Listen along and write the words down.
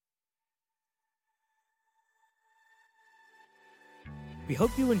We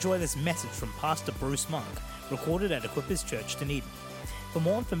hope you enjoy this message from Pastor Bruce Monk, recorded at Equippers Church, Dunedin. For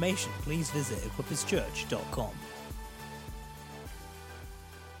more information, please visit equipperschurch.com.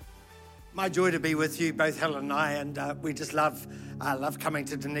 My joy to be with you, both Helen and I, and we just love coming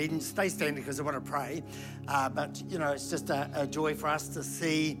to Dunedin. Stay standing because I want to pray, but you know, it's just a joy for us to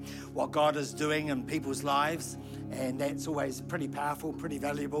see what God is doing in people's lives, and that's always pretty powerful, pretty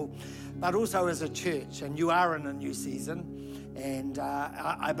valuable, but also as a church, and you are in a new season, and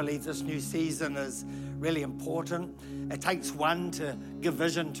I believe this new season is really important. It takes one to give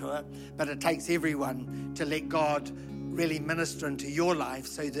vision to it, but it takes everyone to let God really minister into your life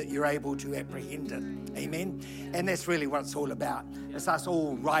so that you're able to apprehend it. Amen? And that's really what it's all about. It's us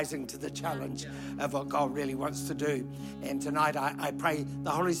all rising to the challenge of what God really wants to do. And tonight I pray the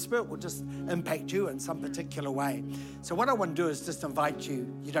Holy Spirit will just impact you in some particular way. So what I want to do is just invite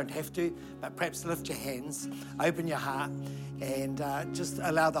you. You don't have to, but perhaps lift your hands, open your heart, and just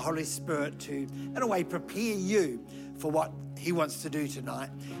allow the Holy Spirit to, in a way, prepare you for what He wants to do tonight.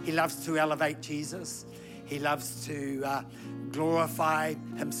 He loves to elevate Jesus. He loves to glorify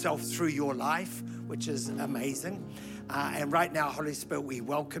Himself through your life, which is amazing. And right now, Holy Spirit, we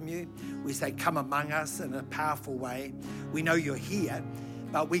welcome you. We say, come among us in a powerful way. We know you're here,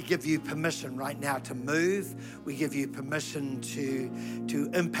 but we give you permission right now to move. We give you permission to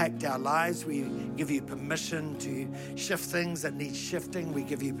impact our lives. We give you permission to shift things that need shifting. We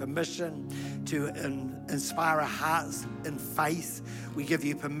give you permission to inspire our hearts in faith. We give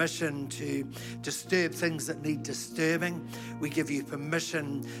you permission to disturb things that need disturbing. We give you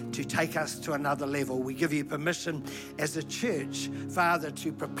permission to take us to another level. We give you permission as a church, Father,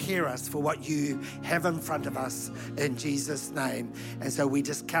 to prepare us for what you have in front of us in Jesus' name. And so we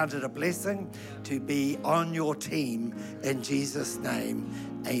just count it a blessing to be on your team in Jesus' name.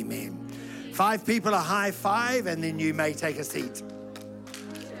 Amen. 5 people, a high five, and then you may take a seat.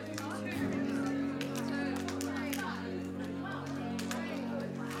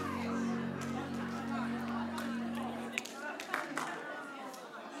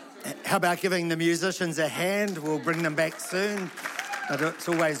 How about giving the musicians a hand? We'll bring them back soon. But it's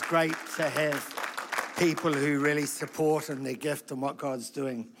always great to have people who really support in their gift and what God's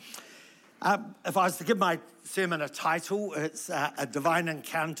doing. If I was to give my sermon a title, it's A Divine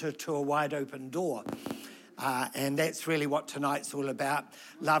Encounter to a Wide Open Door. And that's really what tonight's all about.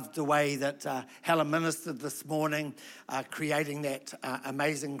 Loved the way that Helen ministered this morning, creating that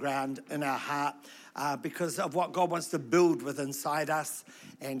amazing ground in our heart because of what God wants to build within inside us,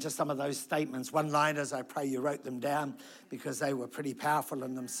 and just some of those statements, one-liners, I pray you wrote them down because they were pretty powerful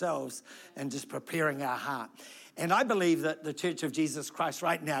in themselves and just preparing our heart. And I believe that the Church of Jesus Christ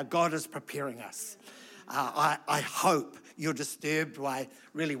right now, God is preparing us. I hope you're disturbed by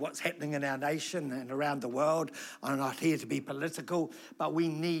really what's happening in our nation and around the world. I'm not here to be political, but we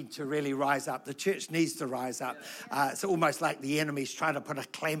need to really rise up. The church needs to rise up. It's almost like the enemy's trying to put a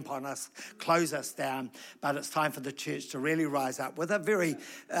clamp on us, close us down, but it's time for the church to really rise up with a very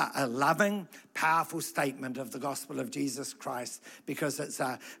a loving, powerful statement of the gospel of Jesus Christ, because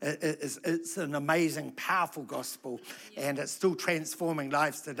it's an amazing, powerful gospel, and it's still transforming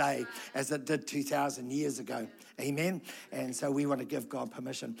lives today as it did 2,000 years ago. Amen. And so we want to give God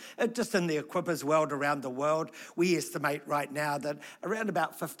permission. Just in the Equippers world around the world, we estimate right now that around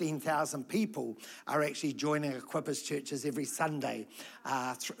about 15,000 people are actually joining Equippers churches every Sunday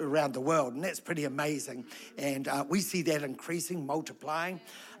around the world. And that's pretty amazing. And we see that increasing, multiplying.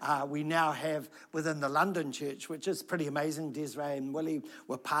 We now have within the London church, which is pretty amazing. Desiree and Willie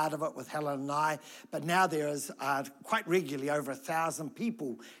were part of it with Helen and I. But now there is quite regularly over 1,000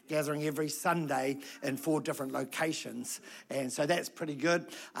 people gathering every Sunday in 4 different locations. And so that's pretty good.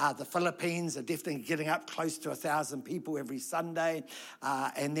 The Philippines are definitely getting up close to 1,000 people every Sunday.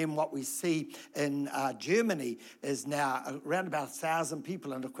 And then what we see in Germany is now around about 1,000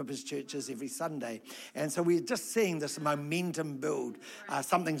 people in Equippers churches every Sunday. And so we're just seeing this momentum build.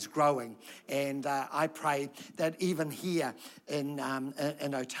 Something's growing. And I pray that even here in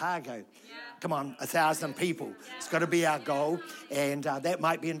Otago, come on, 1,000 people. It's got to be our goal. And that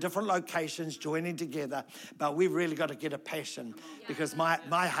might be in different locations joining together. But we've really got to get a passion, because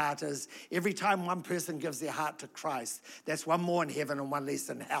my heart is every time one person gives their heart to Christ, that's one more in heaven and one less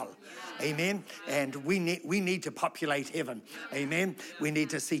in hell. Amen. And we need to populate heaven. Amen. We need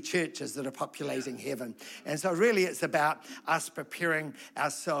to see churches that are populating heaven. And so really it's about us preparing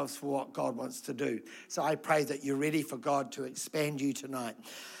ourselves for what God wants to do. So I pray that you're ready for God to expand you tonight.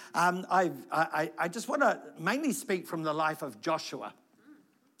 I just want to mainly speak from the life of Joshua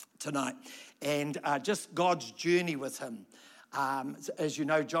tonight, and just God's journey with him. As you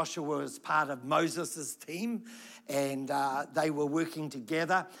know, Joshua was part of Moses' team, and they were working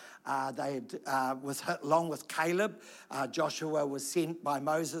together. Along with Caleb, Joshua was sent by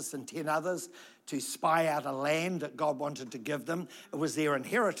Moses and 10 others to spy out a land that God wanted to give them. It was their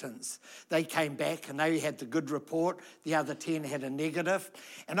inheritance. They came back and they had the good report. The other 10 had a negative.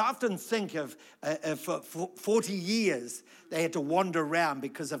 And I often think of for 40 years, they had to wander around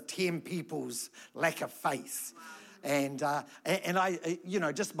because of 10 people's lack of faith. And I,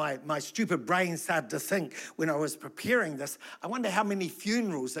 just my stupid brain started to think when I was preparing this, I wonder how many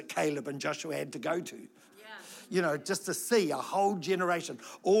funerals that Caleb and Joshua had to go to. Just to see a whole generation,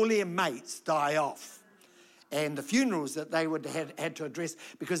 all their mates die off. And the funerals that they would have had to address,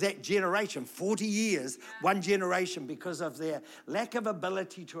 because that generation, 40 years, one generation, because of their lack of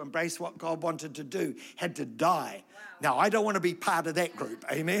ability to embrace what God wanted to do, had to die. Now, I don't want to be part of that group,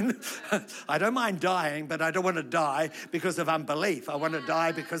 amen? I don't mind dying, but I don't want to die because of unbelief. I want to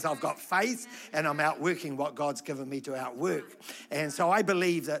die because I've got faith and I'm outworking what God's given me to outwork. And so I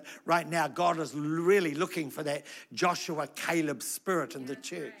believe that right now God is really looking for that Joshua, Caleb spirit in the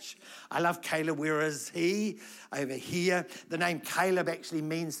church. I love Caleb. Where is he? Over here. The name Caleb actually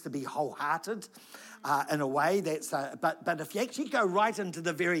means to be wholehearted. In a way, but if you actually go right into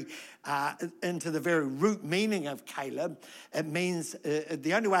the very root meaning of Caleb, it means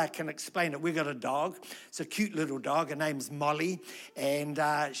the only way I can explain it. We've got a dog. It's a cute little dog. Her name's Molly, and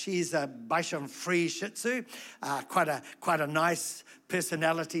she's a Bichon Free Shih Tzu, quite a nice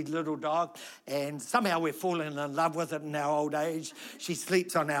personality little dog, and somehow we're falling in love with it in our old age. She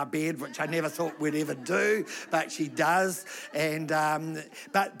sleeps on our bed, which I never thought we'd ever do, but she does. And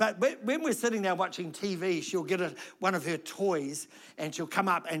but when we're sitting there watching TV, she'll get one of her toys and she'll come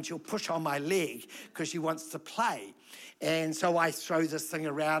up and she'll push on my leg because she wants to play. And so I throw this thing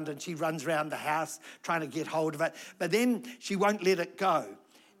around and she runs around the house trying to get hold of it, but then she won't let it go.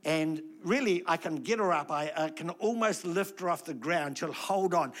 And really, I can get her up. I can almost lift her off the ground. She'll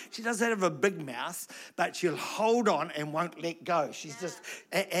hold on. She doesn't have a big mouth, but she'll hold on and won't let go. She's just...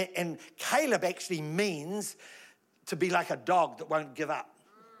 And Caleb actually means to be like a dog that won't give up.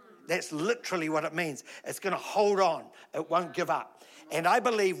 That's literally what it means. It's going to hold on. It won't give up. And I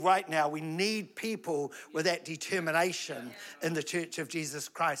believe right now we need people with that determination in the Church of Jesus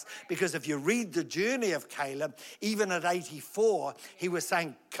Christ. Because if you read the journey of Caleb, even at 84, he was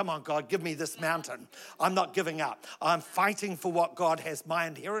saying, come on, God, give me this mountain. I'm not giving up. I'm fighting for what God has, my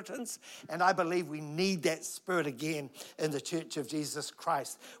inheritance. And I believe we need that spirit again in the Church of Jesus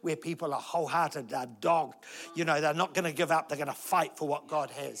Christ, where people are wholehearted, they're dogged. They're not going to give up. They're going to fight for what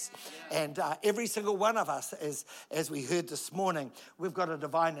God has. And every single one of us, as we heard this morning, we've got a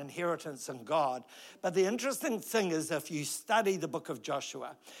divine inheritance in God. But the interesting thing is, if you study the book of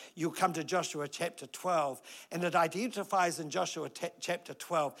Joshua, you'll come to Joshua chapter 12, and it identifies in Joshua chapter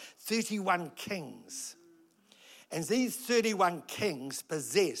 12 31 kings. And these 31 kings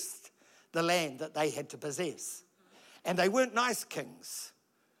possessed the land that they had to possess. And they weren't nice kings.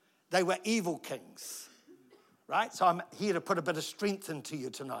 They were evil kings. Right? So I'm here to put a bit of strength into you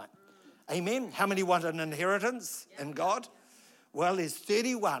tonight. Amen? How many want an inheritance in God? Well, there's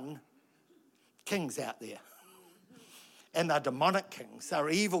 31 kings out there. And they're demonic kings. They're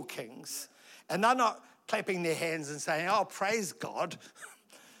evil kings. And they're not clapping their hands and saying, oh, praise God.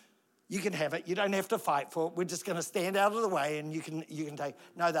 You can have it. You don't have to fight for it. We're just going to stand out of the way and you can take.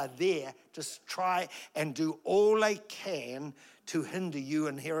 No, they're there to try and do all they can to hinder you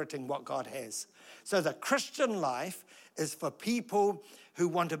inheriting what God has. So the Christian life is for people who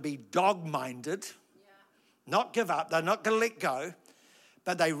want to be dog-minded, not give up. They're not going to let go,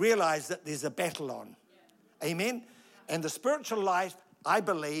 but they realize that there's a battle on. Amen? And the spiritual life, I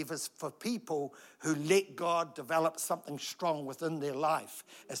believe, is for people who let God develop something strong within their life.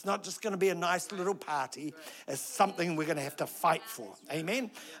 It's not just going to be a nice little party. It's something we're going to have to fight for.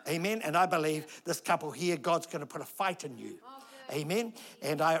 Amen? Amen? And I believe this couple here, God's going to put a fight in you. Amen?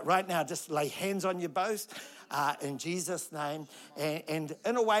 And I right now just lay hands on you both in Jesus' name. And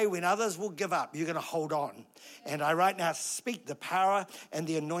in a way, when others will give up, you're going to hold on. And I right now speak the power and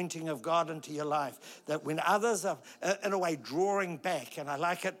the anointing of God into your life, that when others are, in a way, drawing back, and I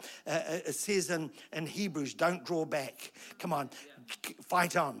like it, it says in Hebrews, don't draw back. Come on.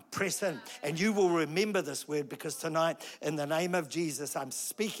 Fight on, press in, and you will remember this word, because tonight, in the name of Jesus, I'm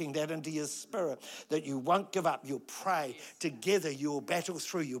speaking that into your spirit, that you won't give up. You'll pray together. You'll battle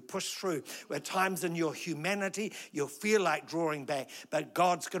through. You'll push through. At times in your humanity, you'll feel like drawing back, but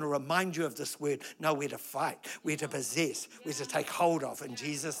God's going to remind you of this word. No, we're to fight. We're to possess. We're to take hold of. In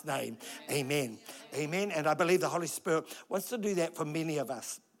Jesus' name, amen. Amen. And I believe the Holy Spirit wants to do that for many of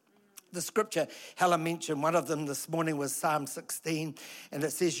us. The scripture Helen mentioned, one of them this morning was Psalm 16, and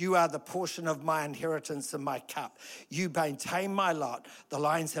it says, you are the portion of my inheritance and my cup. You maintain my lot. The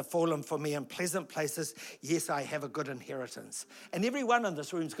lines have fallen for me in pleasant places. Yes, I have a good inheritance. And everyone in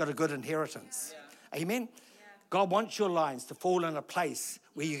this room's got a good inheritance. Yeah. Amen? Yeah. God wants your lines to fall in a place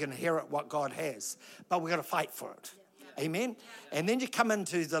where you can inherit what God has, but we've got to fight for it. Amen. And then you come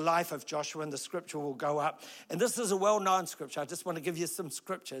into the life of Joshua, and the scripture will go up. And this is a well-known scripture. I just want to give you some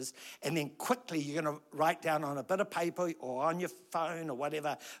scriptures. And then quickly you're going to write down on a bit of paper or on your phone or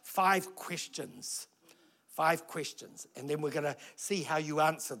whatever, 5 questions. 5 questions. And then we're going to see how you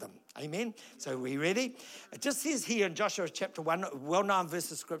answer them. Amen. So are we ready? It just says here in Joshua chapter 1, well-known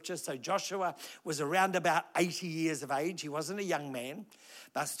verse of scripture. So Joshua was around about 80 years of age. He wasn't a young man,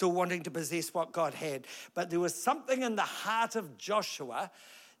 but still wanting to possess what God had. But there was something in the heart of Joshua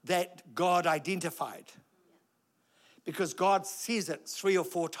that God identified. Because God says it 3 or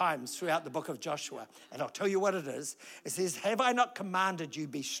 4 times throughout the book of Joshua. And I'll tell you what it is. It says, have I not commanded you,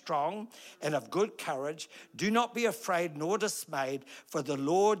 be strong and of good courage? Do not be afraid nor dismayed, for the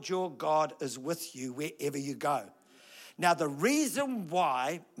Lord your God is with you wherever you go. Now, the reason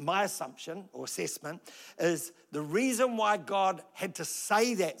why, my assumption or assessment, is the reason why God had to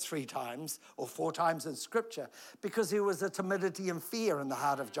say that 3 times or 4 times in Scripture, because there was a timidity and fear in the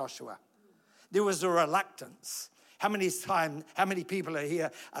heart of Joshua. There was a reluctance. How many people are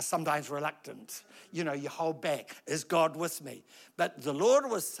here are sometimes reluctant? You know, you hold back. Is God with me? But the Lord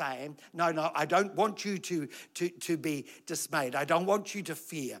was saying, no, I don't want you to be dismayed. I don't want you to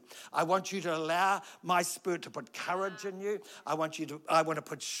fear. I want you to allow my spirit to put courage in you. I want to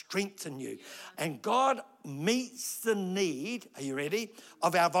put strength in you. And God meets the need, are you ready,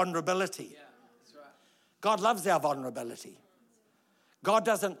 of our vulnerability. Yeah, that's right. God loves our vulnerability. God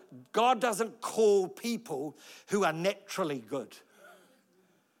doesn't call people who are naturally good.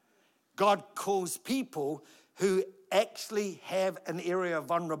 God calls people who actually have an area of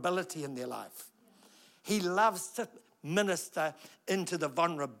vulnerability in their life. He loves to minister into the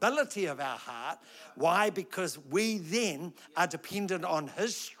vulnerability of our heart. Why? Because we then are dependent on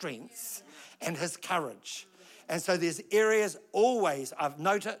his strengths and his courage. And so there's areas always, I've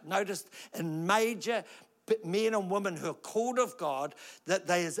noticed in major men and women who are called of God, that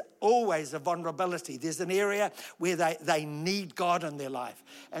there's always a vulnerability. There's an area where they need God in their life.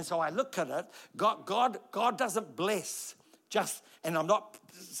 And so I look at it, God doesn't bless just, and I'm not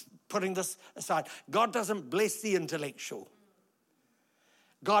putting this aside, God doesn't bless the intellectual.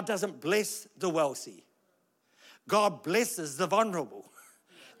 God doesn't bless the wealthy. God blesses the vulnerable.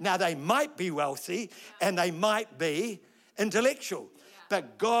 Now, they might be wealthy and they might be intellectual,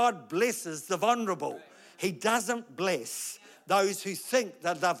 but God blesses the vulnerable. He doesn't bless those who think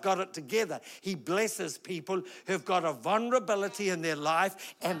that they've got it together. He blesses people who've got a vulnerability in their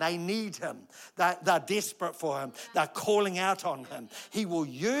life and they need him. They're desperate for him. They're calling out on him. He will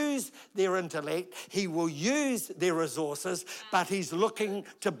use their intellect. He will use their resources, but he's looking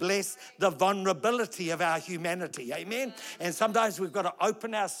to bless the vulnerability of our humanity. Amen? And sometimes we've got to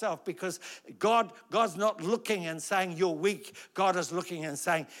open ourselves, because God's not looking and saying you're weak. God is looking and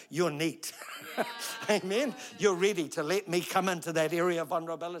saying you're neat. Amen? You're ready to let me come into that area of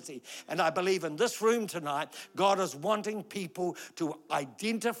vulnerability. And I believe in this room tonight, God is wanting people to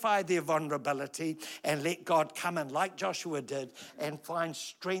identify their vulnerability and let God come in like Joshua did and find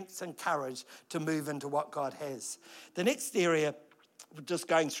strength and courage to move into what God has. The next area, just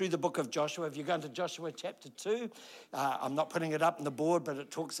going through the book of Joshua, if you go into Joshua chapter 2, I'm not putting it up on the board, but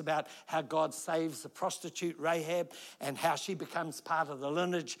it talks about how God saves the prostitute Rahab and how she becomes part of the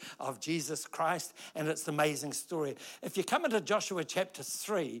lineage of Jesus Christ, and it's an amazing story. If you come into Joshua chapter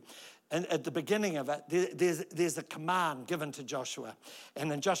 3, and at the beginning of it, there's a command given to Joshua.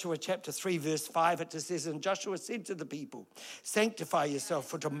 And in Joshua chapter 3, verse 5, it just says, and Joshua said to the people, sanctify yourself,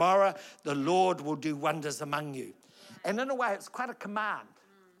 for tomorrow the Lord will do wonders among you. And in a way, it's quite a command.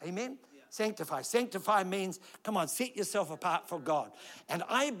 Amen? Yeah. Sanctify. Sanctify means, come on, set yourself apart for God. And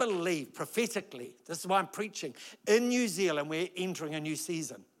I believe prophetically, this is why I'm preaching, in New Zealand, we're entering a new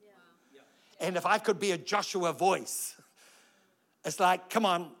season. Yeah. And if I could be a Joshua voice, it's like, come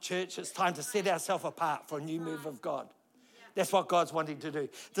on, church, it's time to set ourselves apart for a new move of God. That's what God's wanting to do.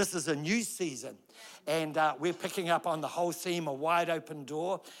 This is a new season. And we're picking up on the whole theme, a wide open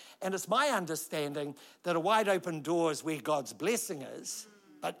door. And it's my understanding that a wide open door is where God's blessing is.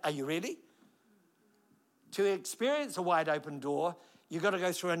 But are you ready? To experience a wide open door, you've got to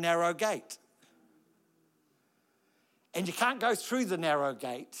go through a narrow gate. And you can't go through the narrow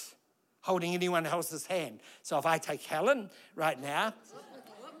gate holding anyone else's hand. So if I take Helen right now,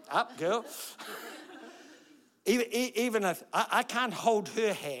 up, girl. Even if I can't hold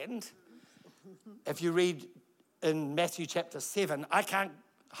her hand If you read in Matthew chapter 7,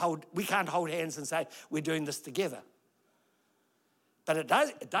 we can't hold hands and say, we're doing this together. But it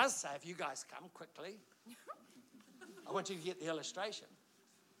does say, if you guys come quickly, I want you to get the illustration,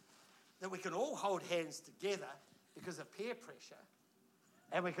 that we can all hold hands together because of peer pressure,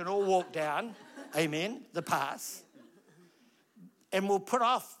 and we can all walk down, amen, the path, and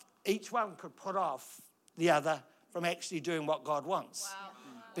each one could put off the other from actually doing what God wants. Wow.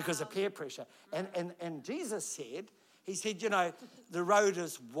 Because of peer pressure. And Jesus said, the road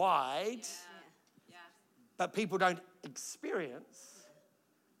is wide, but people don't experience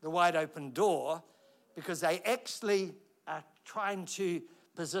the wide open door because they actually are trying to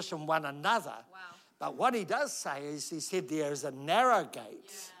position one another. Wow. But what he does say is, he said there is a narrow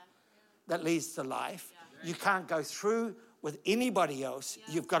gate that leads to life. Yeah. You can't go through with anybody else.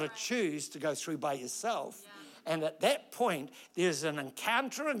 Yeah. You've got to choose to go through by yourself. Yeah. And at that point, there's an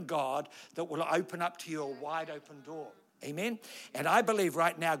encounter in God that will open up to you a wide open door. Amen? And I believe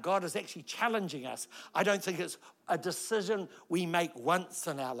right now God is actually challenging us. I don't think it's a decision we make once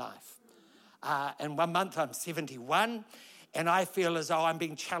in our life. In 1 month, I'm 71, and I feel as though I'm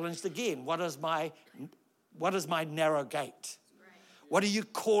being challenged again. What is my narrow gate? What are you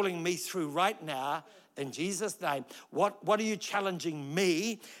calling me through right now? In Jesus' name, what are you challenging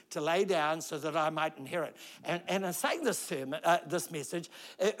me to lay down so that I might inherit? And in saying this message,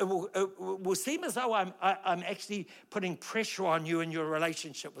 it will seem as though I'm actually putting pressure on you in your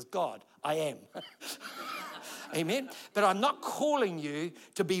relationship with God. I am. Amen? But I'm not calling you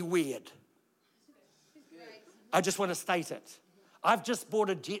to be weird. I just want to state it. I've just bought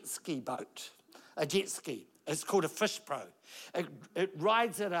a jet ski boat, a jet ski. It's called a Fish Pro. It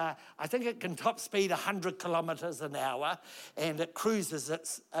rides at I think it can top speed 100 kilometers an hour, and it cruises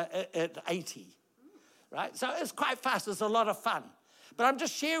at 80, right? So it's quite fast. It's a lot of fun. But I'm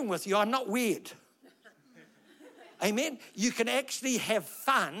just sharing with you, I'm not weird. Amen? You can actually have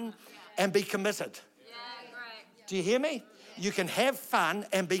fun and be committed. Do you hear me? You can have fun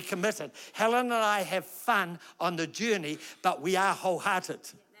and be committed. Helen and I have fun on the journey, but we are wholehearted.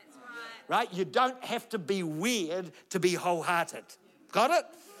 Right? You don't have to be weird to be wholehearted. Got it?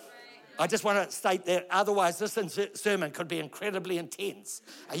 I just want to state that. Otherwise, this sermon could be incredibly intense.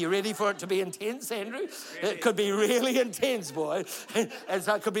 Are you ready for it to be intense, Andrew? It could be really intense, boy. And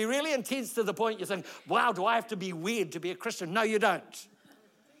so it could be really intense to the point you think, wow, do I have to be weird to be a Christian? No, you don't.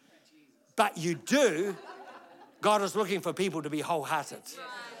 But you do. God is looking for people to be wholehearted.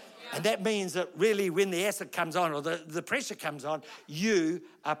 And that means that really when the acid comes on or the pressure comes on, you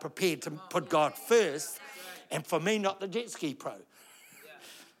are prepared to put God first. And for me, not the jet ski pro.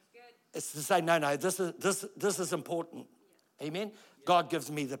 It's to say, no, this is important. Amen? God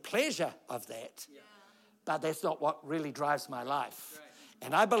gives me the pleasure of that, but that's not what really drives my life.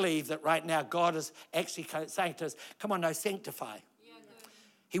 And I believe that right now God is actually saying to us, come on, now sanctify.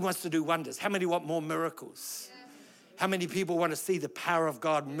 He wants to do wonders. How many want more miracles? How many people want to see the power of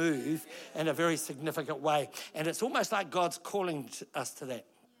God move in a very significant way? And it's almost like God's calling us to that.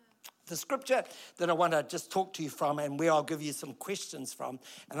 The scripture that I want to just talk to you from and where I'll give you some questions from,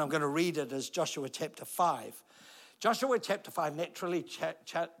 and I'm going to read it, is Joshua chapter 5. Joshua chapter 5 naturally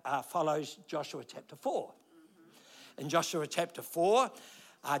follows Joshua chapter 4. In Joshua chapter 4,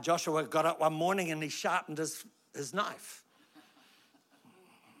 Joshua got up one morning and he sharpened his knife.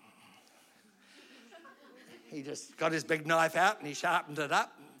 He just got his big knife out and he sharpened it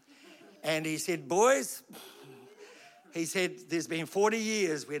up. And he said, boys, he said, there's been 40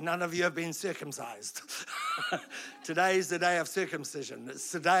 years where none of you have been circumcised. Today's the day of circumcision.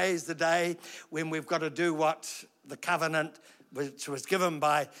 Today's the day when we've got to do what the covenant, which was given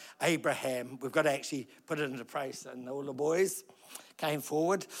by Abraham, we've got to actually put it into place. And all the boys came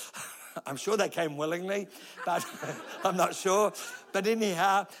forward. I'm sure they came willingly, but I'm not sure. But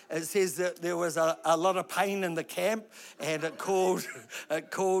anyhow, it says that there was a lot of pain in the camp, and it called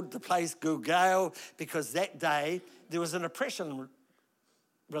the place Gilgal because that day there was an oppression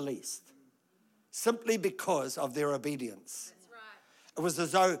released simply because of their obedience. That's right. It was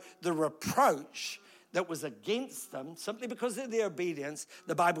as though the reproach that was against them, simply because of their obedience,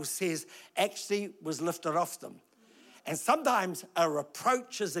 the Bible says, actually was lifted off them. And sometimes a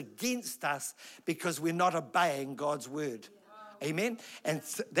reproach is against us because we're not obeying God's word. Wow. Amen? And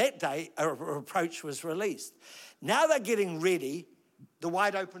that day, a reproach was released. Now they're getting ready. The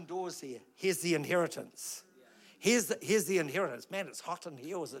wide open door's here. Here's the inheritance. Here's the inheritance. Man, it's hot in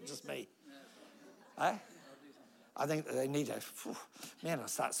here, or is it just me? Eh? I think they need a... Man, I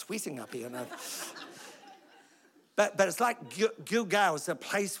start sweating up here. But it's like Gilgal is a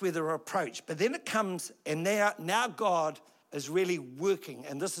place where the reproach. But then it comes, and now God is really working,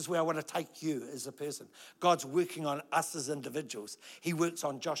 and this is where I want to take you as a person. God's working on us as individuals. He works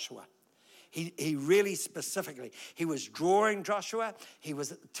on Joshua. He really specifically, he was drawing Joshua. He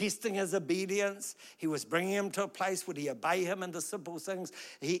was testing his obedience. He was bringing him to a place where he obey him in the simple things.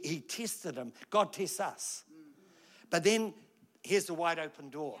 He tested him. God tests us. But then here's the wide open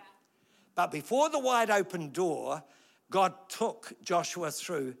door. But before the wide open door, God took Joshua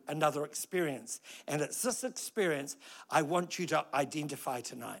through another experience. And it's this experience I want you to identify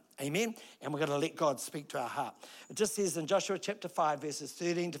tonight. Amen? And we're going to let God speak to our heart. It just says in Joshua chapter 5, verses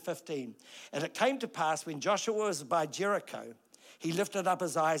 13 to 15. And it came to pass when Joshua was by Jericho, he lifted up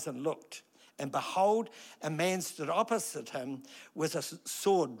his eyes and looked. And behold, a man stood opposite him with a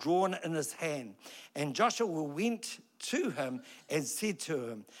sword drawn in his hand. And Joshua went to him and said to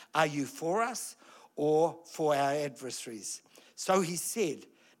him, "Are you for us or for our adversaries?" So he said,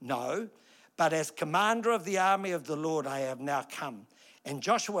 "No, but as commander of the army of the Lord I have now come." And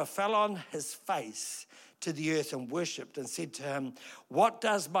Joshua fell on his face to the earth and worshipped and said to him, "What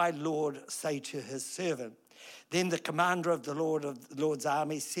does my Lord say to his servant?" Then the commander of the Lord's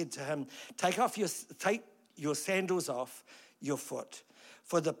army said to him, Take your sandals off your foot,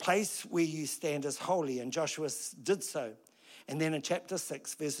 for the place where you stand is holy." And Joshua did so. And then in chapter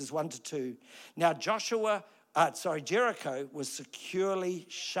 6, verses 1 to 2, now Jericho was securely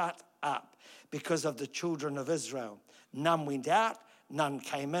shut up because of the children of Israel. None went out, none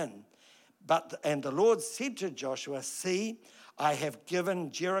came in. And the Lord said to Joshua, "See, I have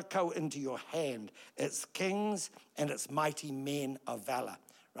given Jericho into your hand, its kings and its mighty men of valor."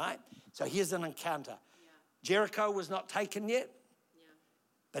 Right? So here's an encounter. Yeah. Jericho was not taken yet,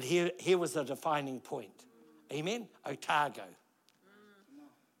 but here was a defining point. Amen? Otago.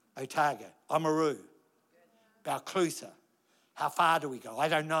 Otago. Oamaru. Balclusa. How far do we go? I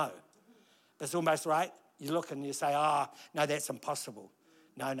don't know. But it's almost right. You look and you say, no, that's impossible.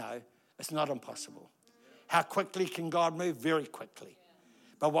 No, it's not impossible. How quickly can God move? Very quickly.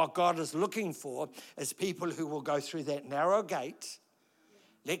 But what God is looking for is people who will go through that narrow gate,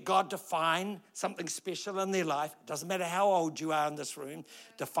 let God define something special in their life. It doesn't matter how old you are in this room.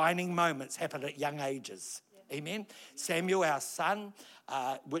 Defining moments happen at young ages. Amen. Samuel, our son,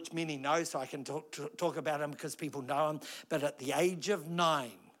 which many know, so I can talk about him because people know him. But at the age of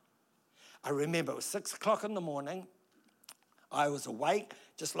 9, I remember it was 6 o'clock in the morning. I was awake,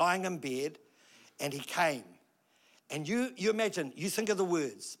 just lying in bed, and he came. And you imagine, you think of the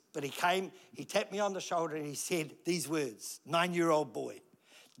words, but he came, he tapped me on the shoulder and he said these words, 9-year-old boy,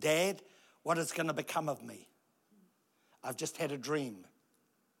 "Dad, what is going to become of me? I've just had a dream."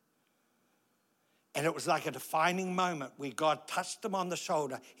 And it was like a defining moment where God touched him on the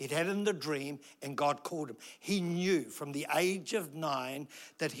shoulder. He'd had in the dream and God called him. He knew from the age of 9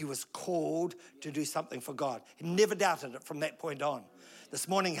 that he was called to do something for God. He never doubted it from that point on. This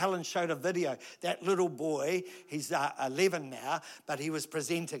morning, Helen showed a video. That little boy, he's 11 now, but he was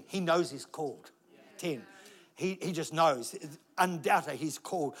presenting. He knows he's called. 10. He just knows. Undoubtedly, he's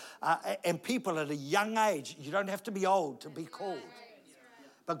called. And people at a young age, you don't have to be old to be called.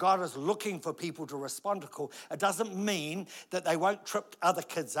 But God is looking for people to respond to call. It doesn't mean that they won't trip other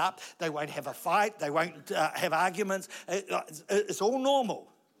kids up. They won't have a fight. They won't have arguments. It's all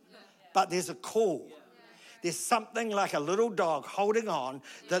normal. But there's a call. There's something like a little dog holding on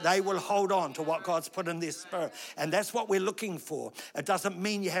that they will hold on to what God's put in their spirit. And that's what we're looking for. It doesn't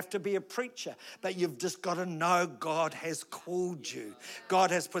mean you have to be a preacher, but you've just got to know God has called you. God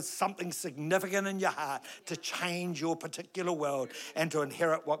has put something significant in your heart to change your particular world and to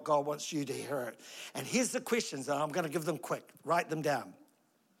inherit what God wants you to inherit. And here's the questions, and I'm going to give them quick. Write them down.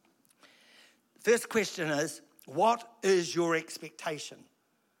 First question is, what is your expectation?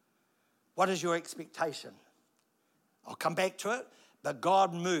 What is your expectation? I'll come back to it, but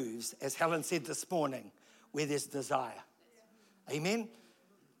God moves, as Helen said this morning, where there's desire. Amen?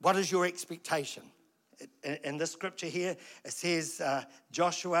 What is your expectation? In this scripture here, it says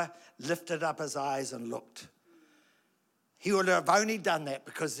Joshua lifted up his eyes and looked. He would have only done that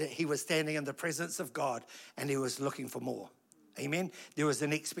because he was standing in the presence of God and he was looking for more. Amen? There was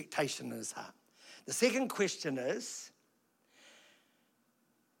an expectation in his heart. The second question is,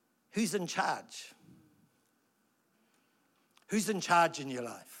 who's in charge? Who's in charge in your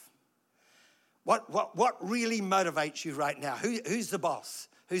life? What really motivates you right now? Who's the boss?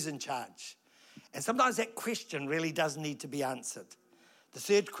 Who's in charge? And sometimes that question really does need to be answered. The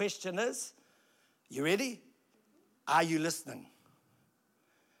third question is, you ready? Are you listening?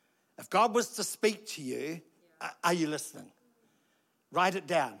 If God was to speak to you, are you listening? Write it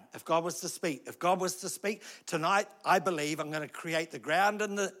down. If God was to speak tonight, I believe I'm going to create the ground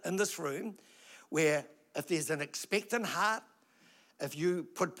in this room where if there's an expectant heart, if you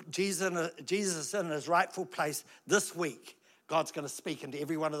put Jesus in his rightful place this week, God's going to speak into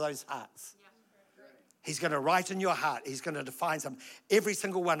every one of those hearts. He's going to write in your heart. He's going to define something. Every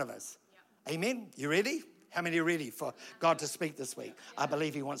single one of us. Amen? You ready? How many are ready for God to speak this week? I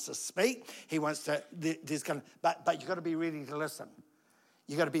believe he wants to speak. He wants to, but you've got to be ready to listen.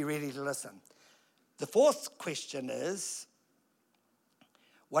 You've got to be ready to listen. The fourth question is,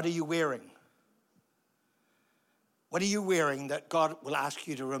 what are you wearing? What are you wearing that God will ask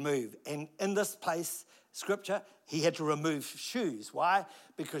you to remove? And in this place, scripture, he had to remove shoes. Why?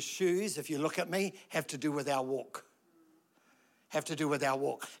 Because shoes, if you look at me, have to do with our walk. Have to do with our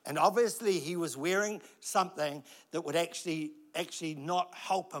walk. And obviously he was wearing something that would actually not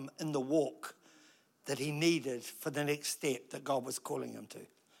help him in the walk that he needed for the next step that God was calling him to.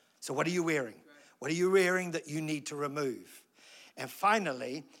 So what are you wearing? What are you wearing that you need to remove? And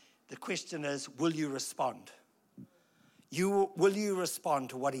finally, the question is, will you respond? Will you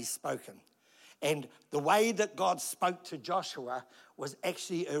respond to what he's spoken? And the way that God spoke to Joshua was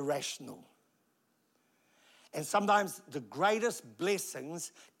actually irrational. And sometimes the greatest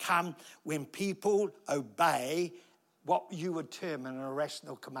blessings come when people obey what you would term an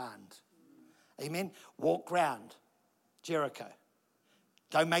irrational command. Amen? Walk round Jericho.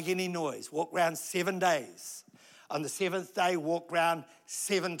 Don't make any noise. Walk round 7 days. On the seventh day, walk round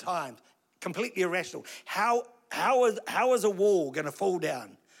 7 times. Completely irrational. How is a wall going to fall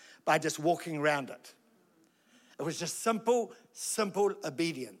down? By just walking around it. It was just simple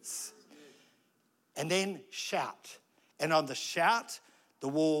obedience. And then shout. And on the shout, the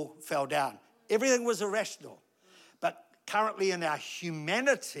wall fell down. Everything was irrational. But currently in our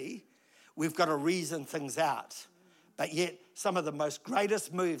humanity, we've got to reason things out. But yet, some of the most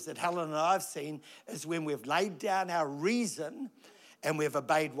greatest moves that Helen and I have seen is when we've laid down our reason and we've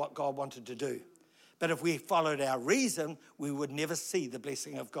obeyed what God wanted to do. But if we followed our reason, we would never see the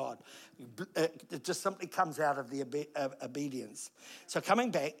blessing of God. It just simply comes out of the obedience. So coming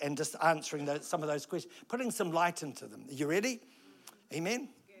back and just answering some of those questions, putting some light into them. Are you ready? Amen?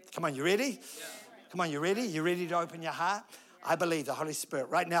 Come on, you ready? Yeah. Come on, you ready? You ready to open your heart? I believe the Holy Spirit.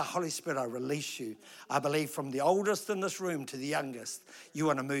 Right now, Holy Spirit, I release you. I believe from the oldest in this room to the youngest, you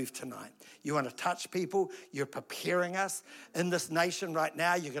want to move tonight. You want to touch people. You're preparing us. In this nation right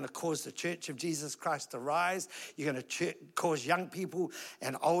now, you're going to cause the Church of Jesus Christ to rise. You're going to cause young people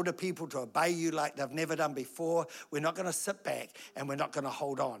and older people to obey you like they've never done before. We're not going to sit back and we're not going to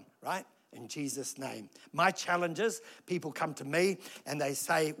hold on, right? In Jesus' name. My challenge is, people come to me and they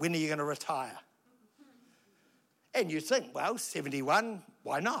say, when are you going to retire? And you think, well, 71,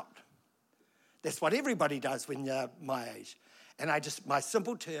 why not? That's what everybody does when you're my age. And my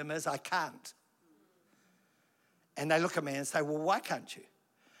simple term is, I can't. And they look at me and say, well, why can't you?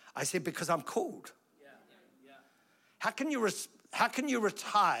 I said, because I'm called. Yeah. How can you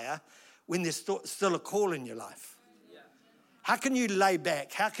retire when there's still a call in your life? Yeah. How can you lay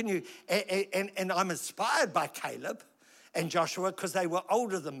back? How can you, and I'm inspired by Caleb and Joshua because they were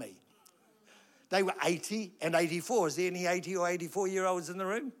older than me. They were 80 and 84. Is there any 80 or 84-year-olds in the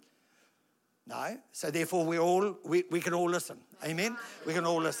room? No. So therefore, we can all listen. Amen? We can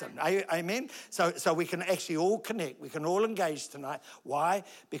all listen. Amen? So we can actually all connect. We can all engage tonight. Why?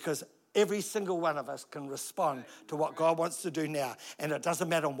 Because every single one of us can respond to what God wants to do now. And it doesn't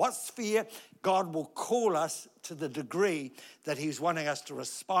matter in what sphere, God will call us to the degree that he's wanting us to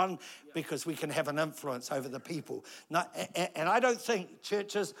respond because we can have an influence over the people. And I don't think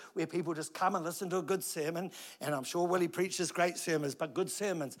churches where people just come and listen to a good sermon, and I'm sure Willie preaches great sermons, but good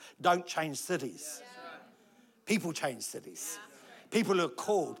sermons don't change cities. People change cities. People who are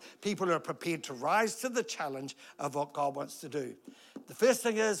called, people who are prepared to rise to the challenge of what God wants to do. The first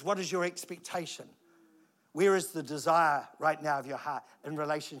thing is, what is your expectation? Where is the desire right now of your heart in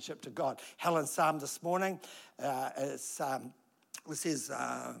relationship to God? Helen's psalm this morning, it says,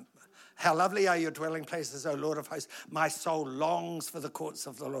 how lovely are your dwelling places, O Lord of hosts. My soul longs for the courts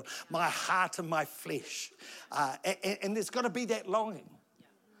of the Lord, my heart and my flesh. And there's got to be that longing.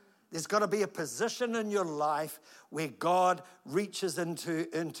 There's got to be a position in your life where God reaches into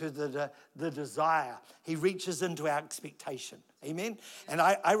the desire. He reaches into our expectation. Amen? And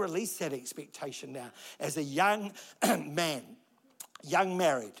I release that expectation now. As a young man, young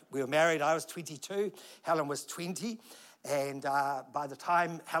married. We were married, I was 22, Helen was 20. And by the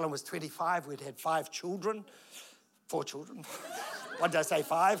time Helen was 25, we'd had 4 children. Why did I say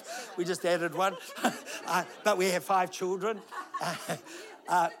 5? We just added 1. But we had 5 children.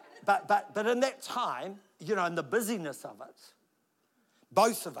 But in that time, you know, in the busyness of it,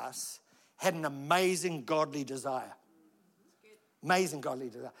 both of us had an amazing godly desire. Amazing godly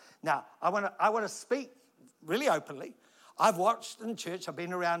desire. Now, I want to speak really openly. I've watched in church, I've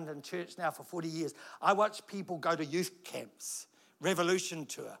been around in church now for 40 years. I watch people go to youth camps, Revolution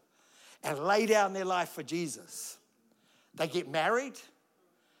Tour, and lay down their life for Jesus. They get married,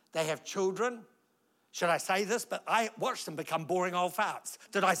 they have children. Should I say this? But I watched them become boring old farts.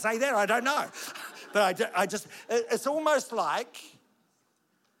 Did I say that? I don't know. But it's almost like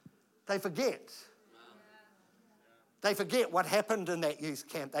they forget. They forget what happened in that youth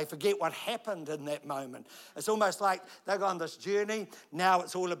camp. They forget what happened in that moment. It's almost like they go on this journey. Now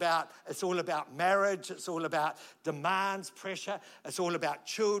it's all about marriage. It's all about demands, pressure. It's all about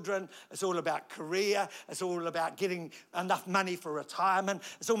children. It's all about career. It's all about getting enough money for retirement.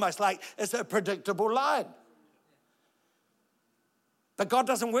 It's almost like it's a predictable line. But God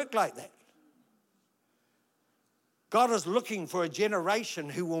doesn't work like that. God is looking for a generation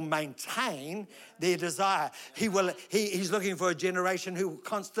who will maintain their desire. He's looking for a generation who will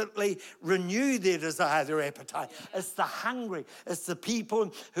constantly renew their desire, their appetite. It's the hungry. It's the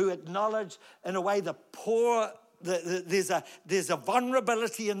people who acknowledge, in a way, the poor. There's a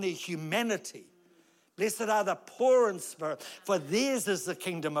vulnerability in their humanity. Blessed are the poor in spirit, for theirs is the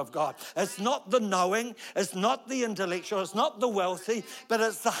kingdom of God. It's not the knowing, it's not the intellectual, it's not the wealthy, but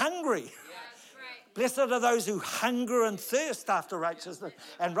it's the hungry. Blessed are those who hunger and thirst after righteousness.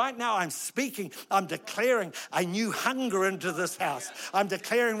 And right now I'm declaring a new hunger into this house. I'm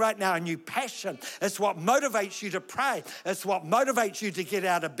declaring right now a new passion. It's what motivates you to pray. It's what motivates you to get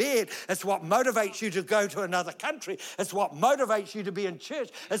out of bed. It's what motivates you to go to another country. It's what motivates you to be in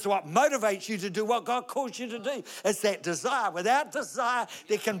church. It's what motivates you to do what God calls you to do. It's that desire. Without desire,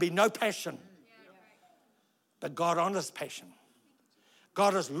 there can be no passion. But God honors passion.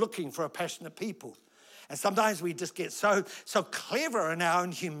 God is looking for a passionate people. And sometimes we just get so clever in our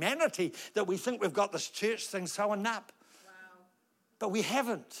own humanity that we think we've got this church thing sewn up. Wow. But we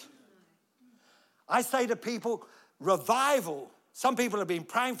haven't. I say to people, revival. Some people have been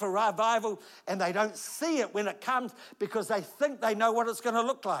praying for revival and they don't see it when it comes because they think they know what it's going to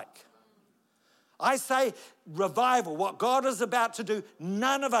look like. I say revival, what God is about to do,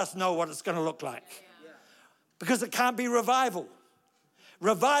 none of us know what it's going to look like. Because it can't be revival.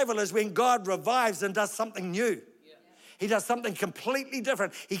 Revival is when God revives and does something new. He does something completely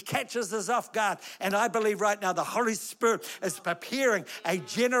different. He catches us off guard. And I believe right now the Holy Spirit is preparing a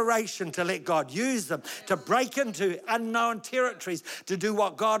generation to let God use them, to break into unknown territories, to do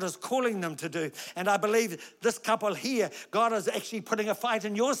what God is calling them to do. And I believe this couple here, God is actually putting a fight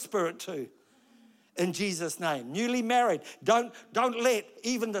in your spirit too. In Jesus' name. Newly married, don't let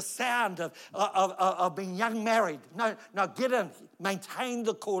even the sound of being young married. No, get in. Maintain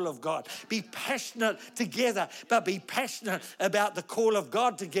the call of God. Be passionate together, but be passionate about the call of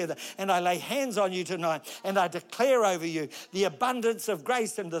God together. And I lay hands on you tonight, and I declare over you the abundance of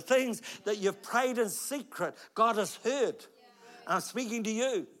grace and the things that you've prayed in secret. God has heard. I'm speaking to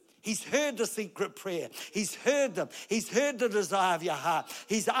you. He's heard the secret prayer. He's heard them. He's heard the desire of your heart.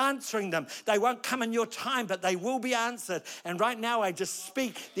 He's answering them. They won't come in your time, but they will be answered. And right now, I just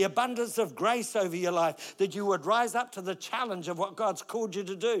speak the abundance of grace over your life, that you would rise up to the challenge of what God's called you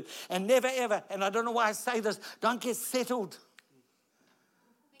to do. And never, ever, and I don't know why I say this, don't get settled.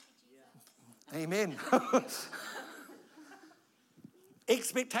 Amen.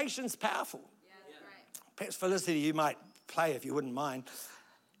 Expectation's powerful. Perhaps Felicity, you might play if you wouldn't mind.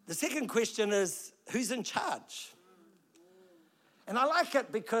 The second question is, who's in charge? And I like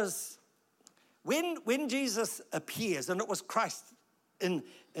it because when Jesus appears, and it was Christ,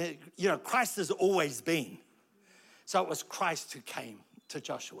 Christ has always been. So it was Christ who came to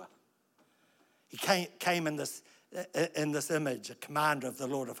Joshua. He came in this image, a commander of the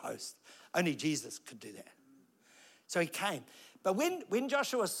Lord of hosts. Only Jesus could do that. So he came. But when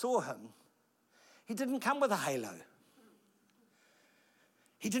Joshua saw him, he didn't come with a halo.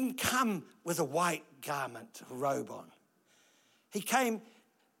 He didn't come with a white garment, a robe on. He came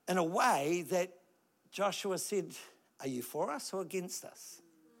in a way that Joshua said, are you for us or against us?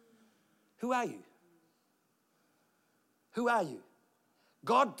 Who are you? Who are you?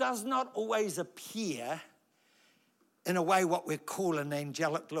 God does not always appear in a way what we call an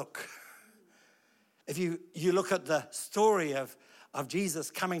angelic look. If you look at the story of Jesus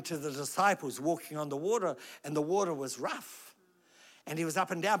coming to the disciples, walking on the water, and the water was rough. And he was up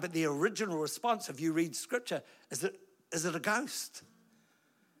and down, but the original response, if you read scripture, is it a ghost?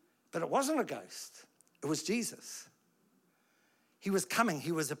 But it wasn't a ghost. It was Jesus. He was coming.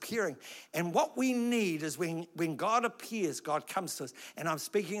 He was appearing. And what we need is when God appears, God comes to us. And I'm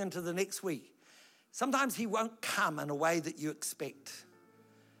speaking into the next week. Sometimes he won't come in a way that you expect.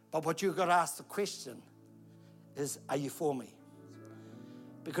 But what you've got to ask the question is, are you for me?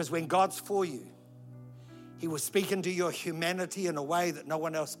 Because when God's for you, He will speak into your humanity in a way that no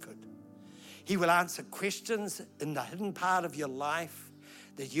one else could. He will answer questions in the hidden part of your life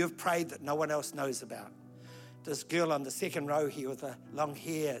that you've prayed that no one else knows about. This girl on the second row here with the long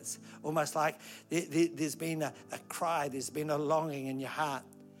hair, it's almost like there's been a cry, there's been a longing in your heart.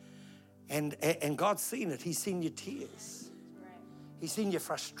 And God's seen it. He's seen your tears. He's seen your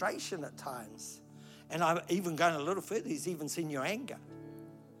frustration at times. And I'm even going a little further, he's even seen your anger.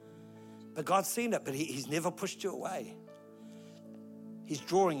 But God's seen it, but he's never pushed you away. He's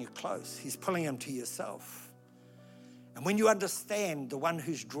drawing you close. He's pulling him to yourself. And when you understand the one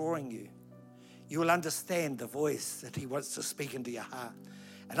who's drawing you, you will understand the voice that he wants to speak into your heart.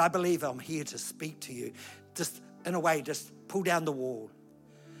 And I believe I'm here to speak to you. Just in a way, just pull down the wall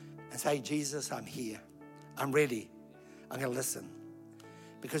and say, Jesus, I'm here. I'm ready. I'm going to listen.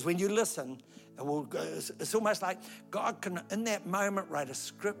 Because when you listen, it's almost like God can, in that moment, write a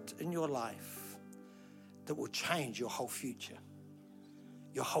script in your life that will change your whole future.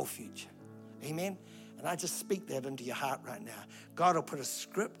 Your whole future. Amen? And I just speak that into your heart right now. God will put a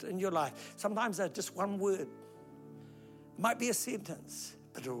script in your life. Sometimes they're just one word. It might be a sentence,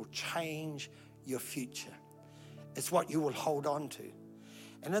 but it will change your future. It's what you will hold on to.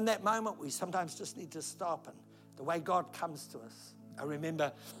 And in that moment, we sometimes just need to stop. And the way God comes to us. I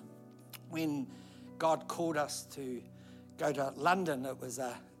remember when God called us to go to London, it was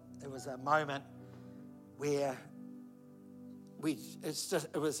a moment where it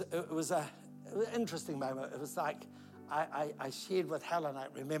was an interesting moment. It was like I shared with Helen. I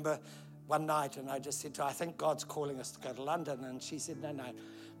remember one night, and I just said to her, I think God's calling us to go to London. And she said,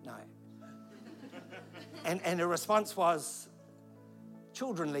 no. And her response was,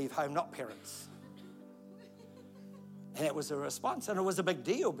 children leave home, not parents. And it was a response, and it was a big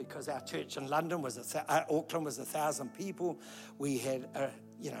deal because our church in London Auckland was 1,000 people. We had,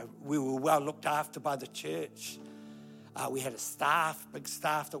 we were well looked after by the church. We had a big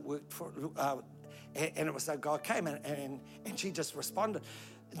staff that worked for, and it was like God came and she just responded.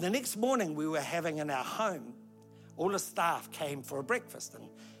 The next morning we were having in our home, all the staff came for a breakfast, and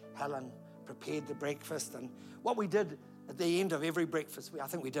Helen prepared the breakfast. And what we did at the end of every breakfast, I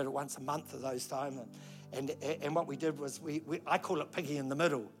think we did it once a month at those times, and what we did was I call it piggy in the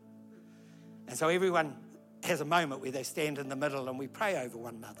middle. And so everyone has a moment where they stand in the middle and we pray over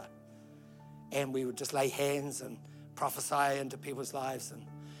one another. And we would just lay hands and prophesy into people's lives.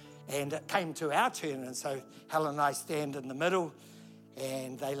 And it came to our turn, and so Helen and I stand in the middle,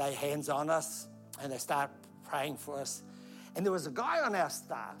 and they lay hands on us, and they start praying for us. And there was a guy on our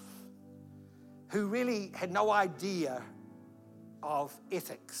staff who really had no idea of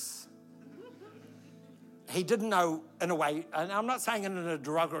ethics. He didn't know, in a way, and I'm not saying it in a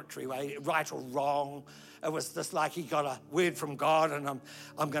derogatory way, right or wrong. It was just like he got a word from God, and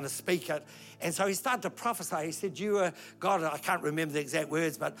I'm going to speak it. And so he started to prophesy. He said, God, I can't remember the exact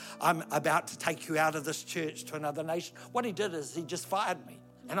words, but I'm about to take you out of this church to another nation. What he did is he just fired me,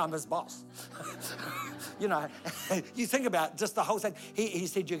 and I'm his boss. You think about just the whole thing. He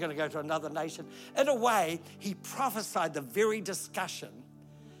said, you're going to go to another nation. In a way, he prophesied the very discussion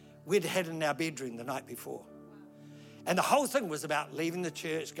we'd had in our bedroom the night before. And the whole thing was about leaving the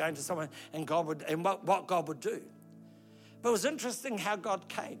church, going to someone, and what God would do. But it was interesting how God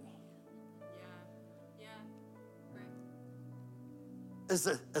came. Yeah, right.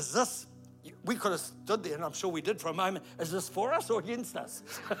 Is this, we could have stood there, and I'm sure we did for a moment, is this for us or against us?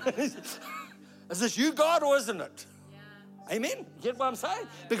 Is this you, God, or isn't it? Yeah. Amen? You get what I'm saying?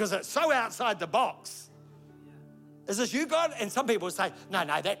 Because it's so outside the box. Is this you, God? And some people say, no,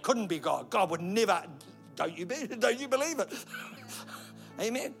 that couldn't be God. God would never. Don't you believe it?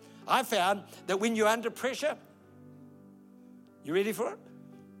 Amen. I found that when you're under pressure, you ready for it?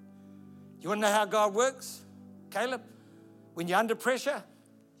 You want to know how God works, Caleb? When you're under pressure,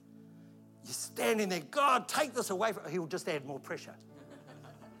 you're standing there, God, take this away from. He'll just add more pressure.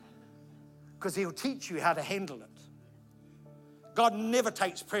 Because he'll teach you how to handle it. God never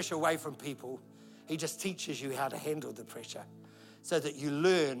takes pressure away from people. He just teaches you how to handle the pressure so that you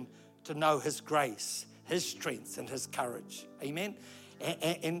learn to know his grace, his strength, and his courage. Amen?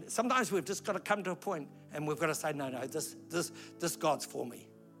 And sometimes we've just got to come to a point and we've got to say, no, this God's for me.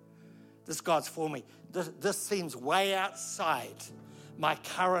 This God's for me. This seems way outside my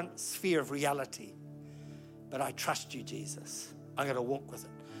current sphere of reality. But I trust you, Jesus. I'm going to walk with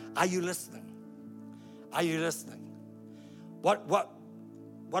it. Are you listening? Are you listening?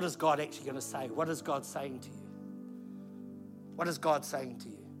 What is God actually going to say? What is God saying to you? What is God saying to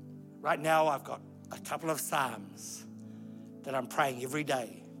you? Right now, I've got a couple of Psalms that I'm praying every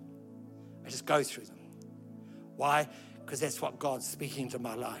day. I just go through them. Why? Because that's what God's speaking to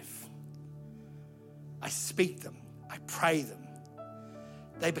my life. I speak them. I pray them.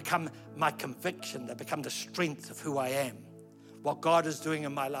 They become my conviction. They become the strength of who I am, what God is doing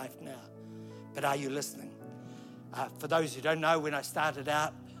in my life now. But are you listening? For those who don't know, when I started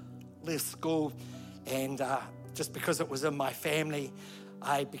out, left school, and just because it was in my family,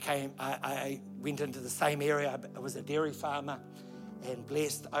 I went into the same area. I was a dairy farmer and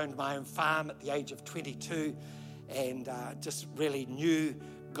blessed, owned my own farm at the age of 22, and just really knew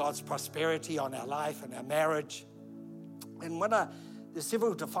God's prosperity on our life and our marriage. And there's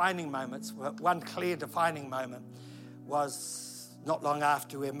several defining moments. One clear defining moment was not long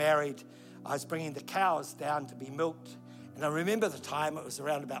after we were married. I was bringing the cows down to be milked, and I remember the time. It was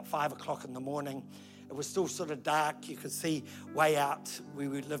around about 5 o'clock in the morning. It was still sort of dark. You could see way out. We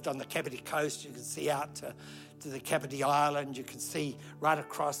lived on the Kapiti coast. You could see out to the Kapiti Island. You could see right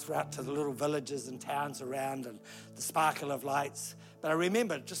across out to the little villages and towns around and the sparkle of lights. But I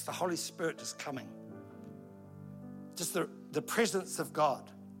remember just the Holy Spirit just coming. Just the presence of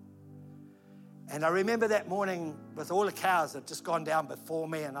God. And I remember that morning with all the cows that had just gone down before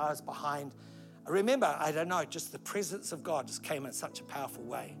me and I was behind. I remember, I don't know, just the presence of God just came in such a powerful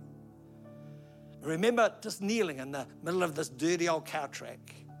way. I remember just kneeling in the middle of this dirty old cow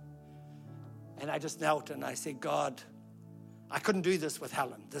track. And I just knelt and I said, God, I couldn't do this with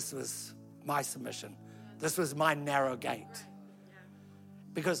Helen. This was my submission. This was my narrow gate.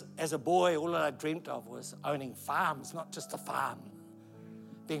 Because as a boy, all that I dreamt of was owning farms, not just a farm,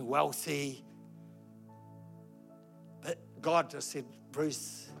 being wealthy. But God just said,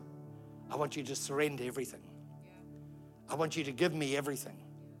 Bruce, I want you to surrender everything. I want you to give me everything.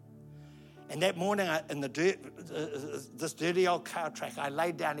 And that morning in the dirt, this dirty old cow track, I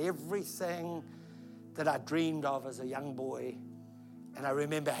laid down everything that I dreamed of as a young boy. And I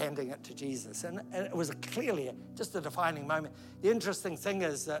remember handing it to Jesus. And it was clearly just a defining moment. The interesting thing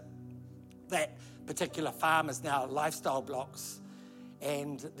is that particular farm is now lifestyle blocks.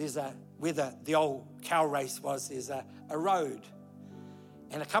 And there's where the old cow race was, there's a road.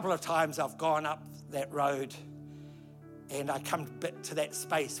 And a couple of times I've gone up that road and I come to that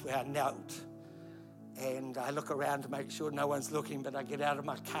space where I knelt. And I look around to make sure no one's looking, but I get out of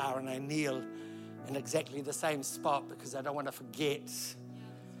my car and I kneel in exactly the same spot because I don't want to forget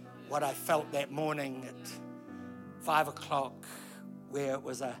what I felt that morning at 5 o'clock, where it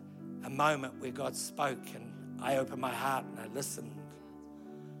was a moment where God spoke and I opened my heart and I listened.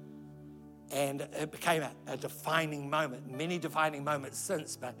 And it became a defining moment, many defining moments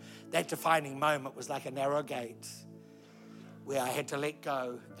since, but that defining moment was like a narrow gate where I had to let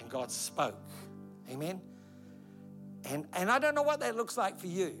go and God spoke. Amen? And I don't know what that looks like for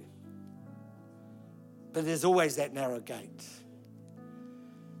you, but there's always that narrow gate.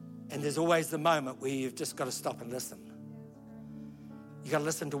 And there's always the moment where you've just got to stop and listen. You've got to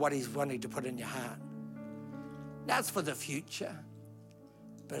listen to what he's wanting to put in your heart. That's for the future,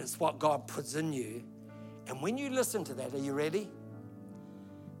 but it's what God puts in you. And when you listen to that, are you ready?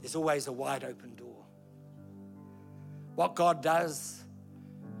 There's always a wide open door. What God does,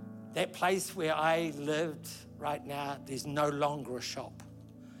 that place where I lived right now, there's no longer a shop.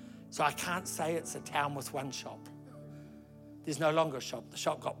 So I can't say it's a town with one shop. There's no longer a shop. The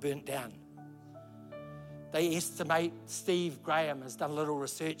shop got burnt down. They estimate, Steve Graham has done a little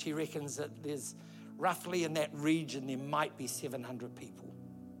research, he reckons that there's roughly in that region there might be 700 people.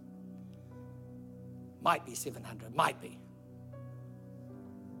 Might be 700, might be.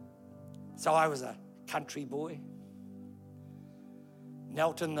 So I was a country boy,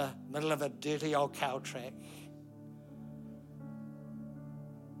 knelt in the middle of a dirty old cow track,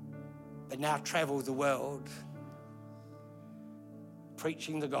 but now travel the world,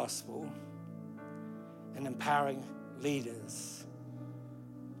 preaching the gospel and empowering leaders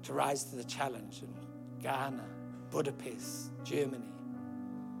to rise to the challenge in Ghana, Budapest, Germany.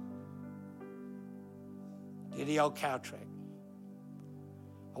 Dirty old cow track.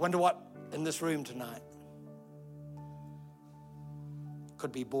 I wonder what in this room tonight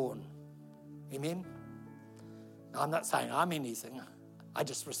could be born. Amen? Now, I'm not saying I'm anything. I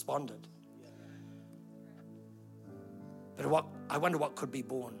just responded. But I wonder what could be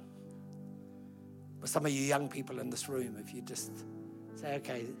born. For some of you young people in this room, if you just say,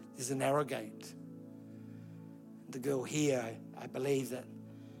 okay, there's a narrow gate. The girl here, I believe that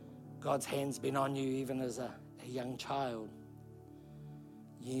God's hand's been on you even as a young child.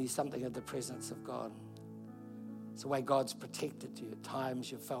 You knew something of the presence of God. It's the way God's protected you. At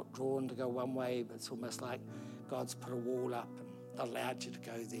times you've felt drawn to go one way, but it's almost like God's put a wall up and not allowed you to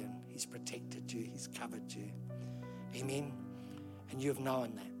go there. And he's protected you. He's covered you. Amen? And you've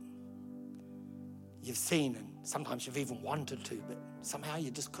known that. You've seen, and sometimes you've even wanted to, but somehow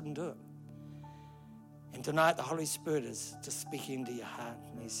you just couldn't do it. And tonight the Holy Spirit is just speaking to your heart,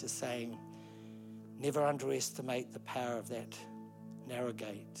 and he's just saying, never underestimate the power of that narrow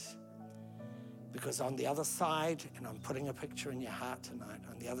gate. Because on the other side, and I'm putting a picture in your heart tonight,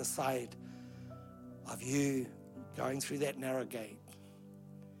 on the other side of you going through that narrow gate,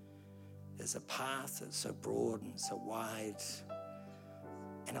 there's a path that's so broad and so wide.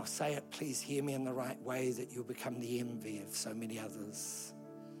 And I'll say it, please hear me in the right way, that you'll become the envy of so many others.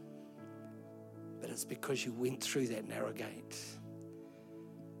 But it's because you went through that narrow gate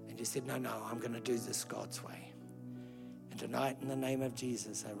and you said, no, I'm going to do this God's way. And tonight, in the name of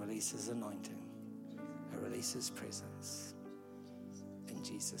Jesus, I release his anointing. I release his presence. In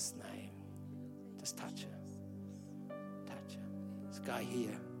Jesus' name. Just touch her. Touch her. This guy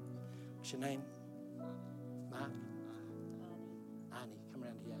here. What's your name? Mark? Ani. Come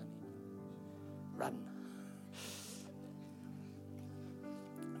around here, Ani. Run.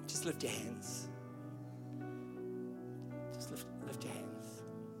 Just lift your hands. Just lift your hands.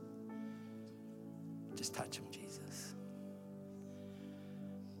 Just touch him, Jesus.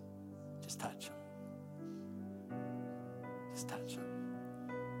 Just touch him. Just touch him.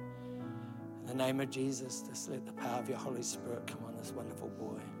 In the name of Jesus, just let the power of your Holy Spirit come on this wonderful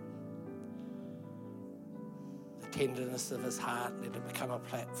boy. The tenderness of his heart, let it become a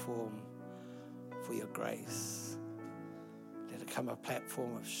platform for your grace. Let it become a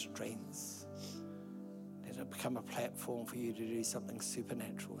platform of strength. Let it become a platform for you to do something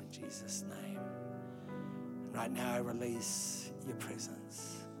supernatural in Jesus' name. And right now I release your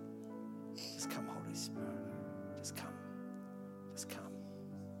presence. Just come, Holy Spirit. Just come. Just come.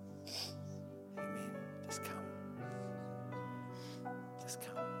 Amen. Just come. Just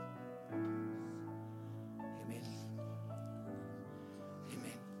come. Amen.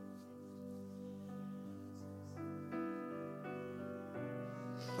 Amen.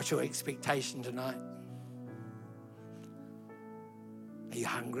 What's your expectation tonight? Are you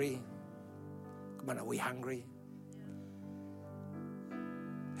hungry? Come on, are we hungry?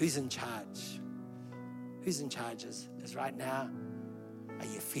 Who's in charge? Who's in charge is right now? Are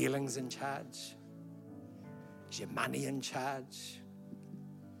your feelings in charge? Is your money in charge?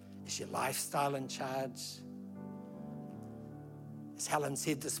 Is your lifestyle in charge? As Helen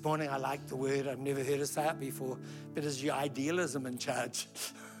said this morning, I like the word, I've never heard her say it before, but is your idealism in charge?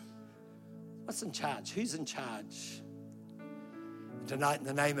 What's in charge? Who's in charge? Tonight, in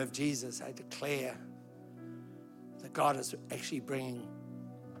the name of Jesus, I declare that God is actually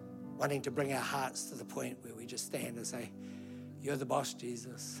wanting to bring our hearts to the point where we just stand and say, you're the boss,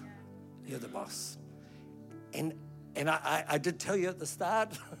 Jesus. You're the boss. And I did tell you at the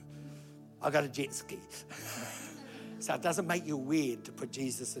start, I got a jet ski. So it doesn't make you weird to put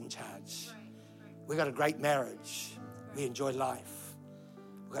Jesus in charge. We've got a great marriage. We enjoy life.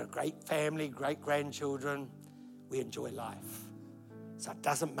 We've got a great family, great grandchildren. We enjoy life. So it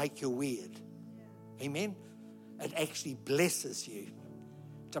doesn't make you weird. Amen? It actually blesses you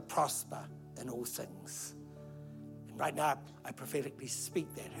to prosper in all things. And right now, I prophetically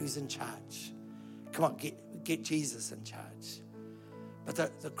speak that. Who's in charge? Come on, get Jesus in charge. But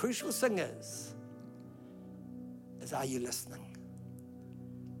the crucial thing is are you listening?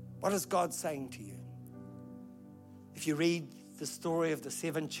 What is God saying to you? If you read the story of the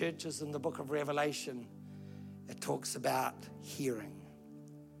 7 churches in the book of Revelation, it talks about hearing,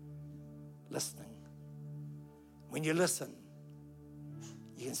 listening. When you listen,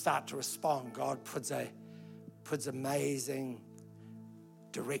 you can start to respond. God puts amazing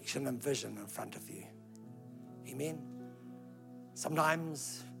direction and vision in front of you. Amen?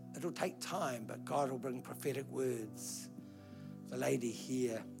 Sometimes it'll take time, but God will bring prophetic words. The lady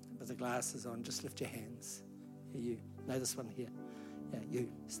here with the glasses on, just lift your hands. Yeah, you. No, this one here. Yeah,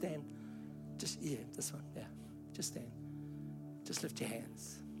 you. Stand. This one. Yeah, just stand. Just lift your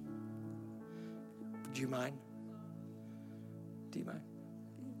hands. Do you mind? Do you mind?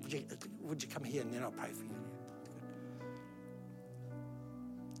 Would you come here and then I'll pray for you?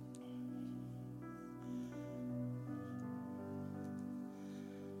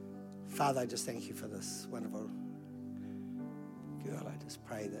 Father, I just thank you for this wonderful girl. I just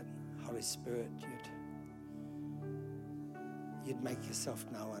pray that, Holy Spirit, you'd make yourself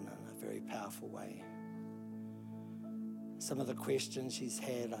known in a very powerful way. Some of the questions she's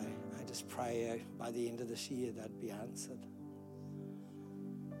had, I just pray by the end of this year they'd be answered.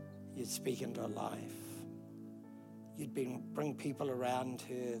 You'd speak into her life. You'd bring people around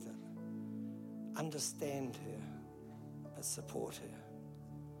her that understand her, but support her.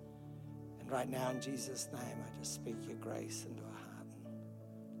 And right now, in Jesus' name, I just speak your grace into her heart.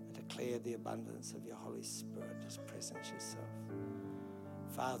 I declare the abundance of your Holy Spirit. Just presence yourself.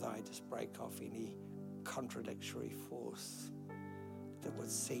 Father, I just break off any contradictory force that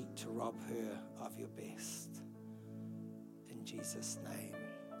would seek to rob her of your best. In Jesus' name,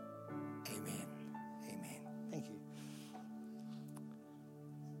 amen. Amen. Thank you.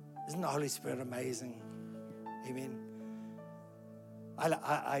 Isn't the Holy Spirit amazing? Amen.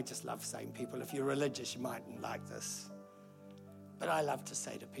 I just love saying people, if you're religious, you mightn't like this. But I love to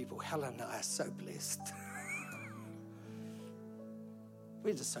say to people, Helen and I are so blessed.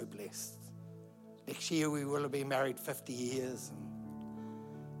 We're just so blessed. Next year we will have been married 50 years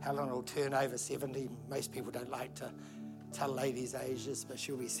and Helen will turn over 70. Most people don't like to tell ladies' ages, but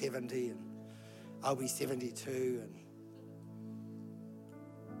she'll be 70 and I'll be 72. And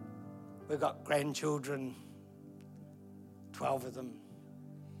we've got grandchildren, 12 of them.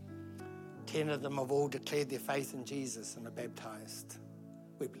 10 of them have all declared their faith in Jesus and are baptized.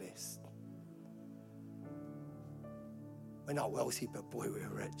 We're blessed. We're not wealthy, but boy, we're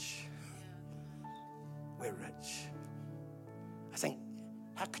rich. We're rich. I think,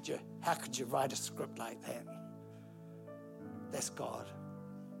 how could you write a script like that? That's God.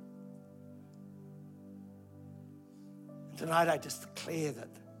 And tonight I just declare that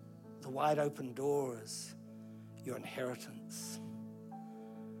the wide open door is your inheritance.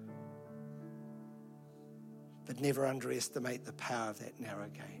 But never underestimate the power of that narrow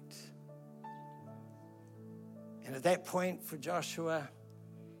gate. And at that point for Joshua,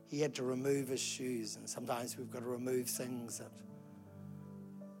 he had to remove his shoes. And sometimes we've got to remove things that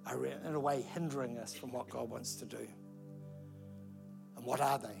are in a way hindering us from what God wants to do. And what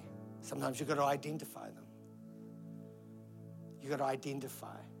are they? Sometimes you've got to identify them. You've got to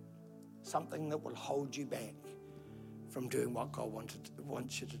identify something that will hold you back from doing what God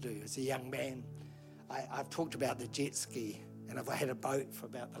wants you to do. As a young man, I've talked about the jet ski, and I've had a boat for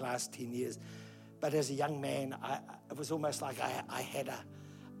about the last 10 years. But as a young man, it was almost like I had a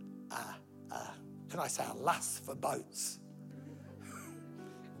lust for boats.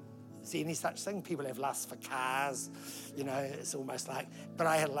 Is there any such thing? People have lust for cars, it's almost like, but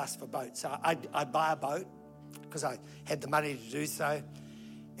I had a lust for boats. So I'd buy a boat because I had the money to do so,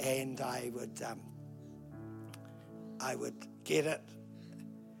 and I would get it.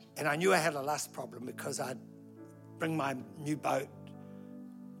 And I knew I had a lust problem because I'd bring my new boat,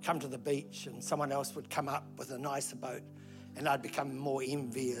 come to the beach, and someone else would come up with a nicer boat, and I'd become more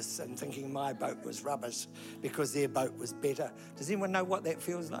envious and thinking my boat was rubbish because their boat was better. Does anyone know what that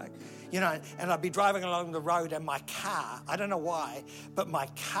feels like? And I'd be driving along the road and my car, I don't know why, but my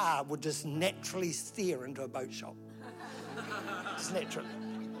car would just naturally steer into a boat shop. Just naturally.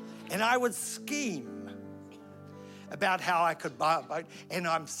 And I would scheme about how I could buy a boat, and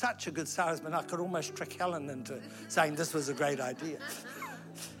I'm such a good salesman, I could almost trick Helen into saying this was a great idea.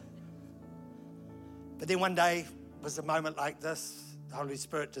 But then one day was a moment like this. The Holy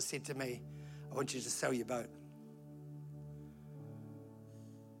Spirit just said to me, I want you to sell your boat.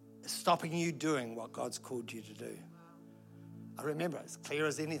 It's stopping you doing what God's called you to do. I remember, it's clear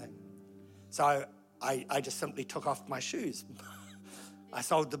as anything. So I just simply took off my shoes. I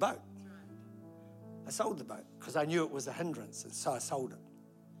sold the boat. I sold the boat because I knew it was a hindrance, and so I sold it.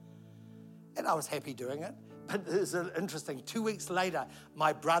 And I was happy doing it. But it was interesting. 2 weeks later,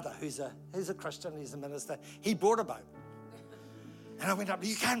 my brother, who's a Christian, he's a minister, he bought a boat. And I went up,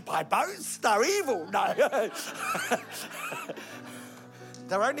 you can't buy boats, they're evil. No.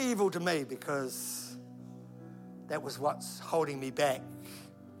 They're only evil to me because that was what's holding me back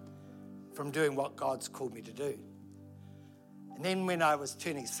from doing what God's called me to do. And then when I was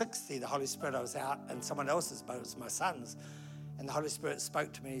turning 60, the Holy Spirit, I was out in someone else's boat, it was my son's, and the Holy Spirit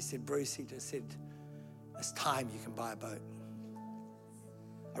spoke to me. He said, Bruce, he just said, it's time you can buy a boat.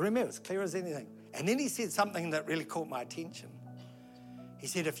 I remember, it's clear as anything. And then he said something that really caught my attention. He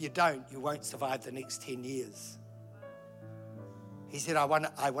said, if you don't, you won't survive the next 10 years. He said, I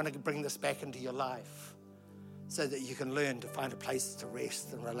want to bring this back into your life so that you can learn to find a place to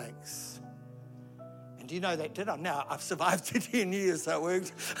rest and relax. And do you know that did? Now, I've survived 10 years, so it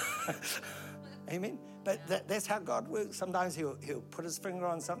worked. Amen. But that's how God works. Sometimes he'll put his finger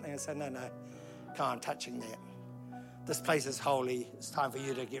on something and say, no, come on, touching that. This place is holy. It's time for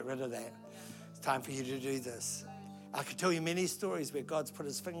you to get rid of that. It's time for you to do this. I could tell you many stories where God's put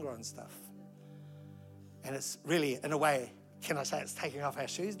his finger on stuff. And it's really, in a way, can I say it's taking off our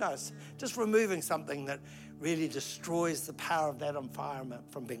shoes? No, it's just removing something that really destroys the power of that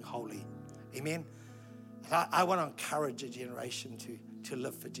environment from being holy. Amen? And I want to encourage a generation to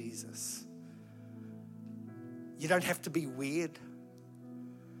live for Jesus. You don't have to be weird.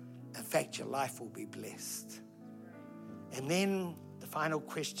 In fact, your life will be blessed. And then the final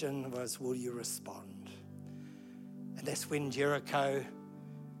question was, will you respond? And that's when Jericho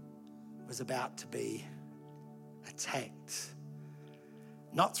was about to be attacked,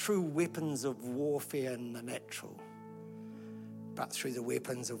 not through weapons of warfare in the natural, but through the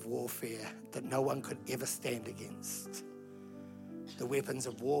weapons of warfare that no one could ever stand against. The weapons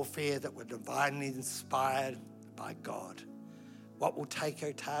of warfare that were divinely inspired by God. What will take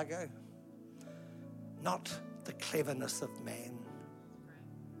Otago? Not the cleverness of man,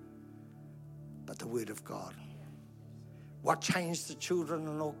 but the word of God. What changed the children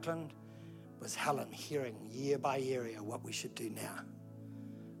in Auckland was Helen hearing year by area what we should do now.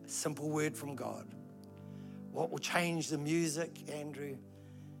 A simple word from God. What will change the music, Andrew,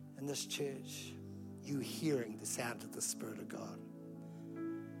 in this church? You hearing the sound of the Spirit of God.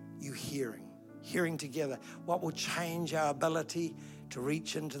 You hearing together. What will change our ability to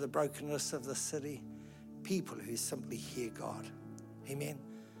reach into the brokenness of the city? People who simply hear God. Amen.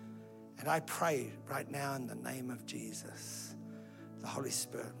 And I pray right now in the name of Jesus, the Holy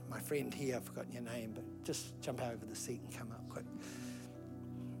Spirit. My friend here, I've forgotten your name, but just jump over the seat and come up quick.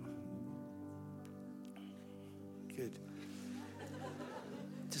 Good.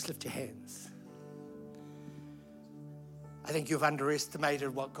 Just lift your hands. I think you've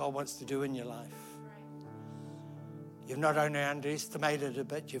underestimated what God wants to do in your life. You've not only underestimated it,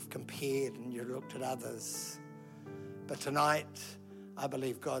 but you've compared and you've looked at others. But tonight, I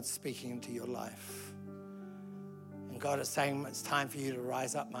believe God's speaking into your life. And God is saying, it's time for you to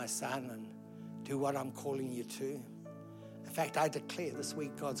rise up, my son, and do what I'm calling you to. In fact, I declare this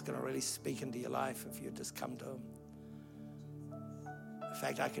week God's going to really speak into your life if you just come to him. In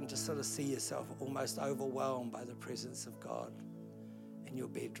fact, I can just sort of see yourself almost overwhelmed by the presence of God in your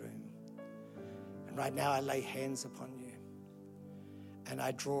bedroom. And right now I lay hands upon you. And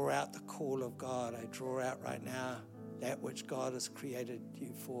I draw out the call of God. I draw out right now that which God has created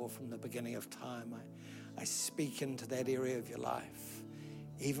you for from the beginning of time. I speak into that area of your life.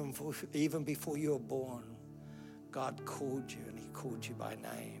 Even before you were born, God called you, and he called you by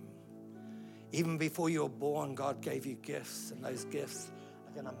name. Even before you were born, God gave you gifts, and those gifts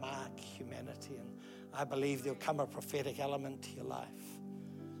are going to mark humanity. And I believe there'll come a prophetic element to your life.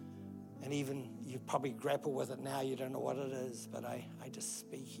 And even you probably grapple with it now, you don't know what it is, but I just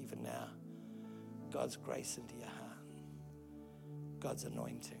speak even now. God's grace into your heart. God's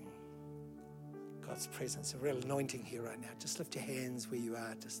anointing. God's presence, a real anointing here right now. Just lift your hands where you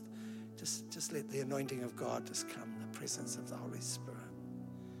are. Just let the anointing of God just come, the presence of the Holy Spirit.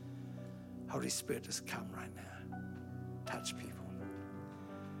 Holy Spirit, just come right now. Touch people.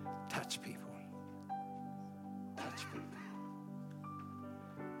 Touch people. Touch people.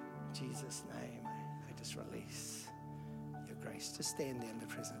 In Jesus' name, I just release your grace. Just stand there in the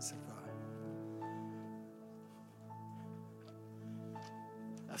presence of God.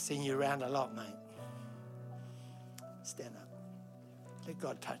 I've seen you around a lot, mate. Stand up. Let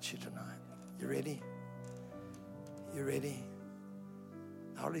God touch you tonight. You ready? You ready?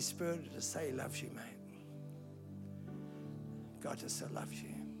 The Holy Spirit will just say he loves you, mate. God just so loves you.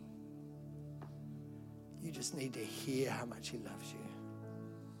 You just need to hear how much he loves you.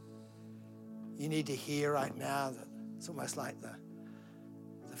 You need to hear right now that it's almost like the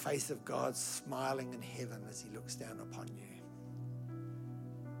face of God smiling in heaven as he looks down upon you.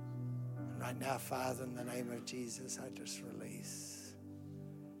 And right now, Father, in the name of Jesus, I just release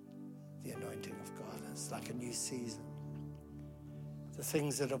the anointing of God. It's like a new season. The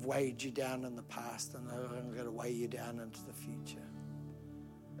things that have weighed you down in the past are no longer going to weigh you down into the future.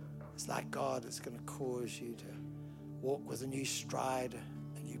 It's like God is going to cause you to walk with a new stride,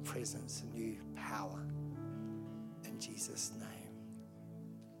 a new presence, a new power. In Jesus' name.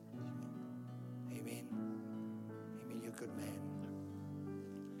 Amen. Amen. You're a good man.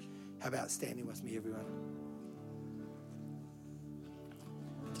 How about standing with me, everyone?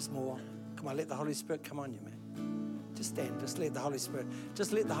 Just more. Come on, let the Holy Spirit come on you, man. Just stand. Just let the Holy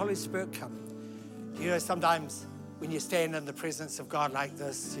Spirit come. You know, sometimes when you stand in the presence of God like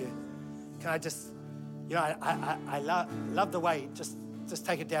this, I love the way, just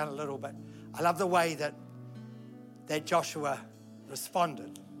take it down a little bit. I love the way that Joshua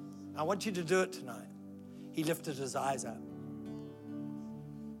responded. I want you to do it tonight. He lifted his eyes up.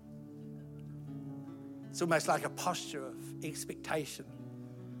 It's almost like a posture of expectation.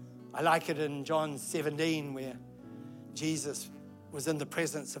 I like it in John 17 where Jesus was in the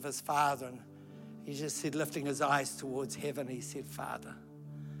presence of his Father and he just said, lifting his eyes towards heaven, he said, Father.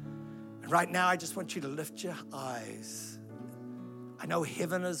 And right now, I just want you to lift your eyes. I know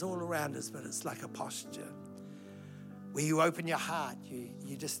heaven is all around us, but it's like a posture where you open your heart.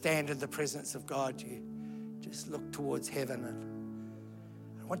 You just stand in the presence of God. You just look towards heaven.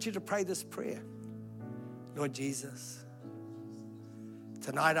 And I want you to pray this prayer. Lord Jesus,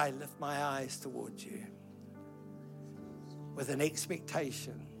 Tonight I lift my eyes towards you with an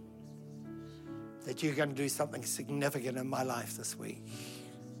expectation that you're going to do something significant in my life this week.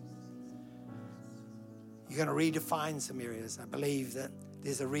 You're going to redefine some areas. I believe that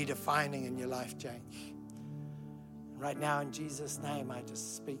there's a redefining in your life, Jake. Right now, in Jesus' name, I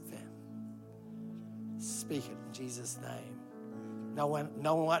just speak that. Speak it in Jesus' name. No one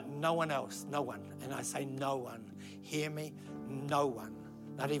else, no one. And I say no one. Hear me? No one.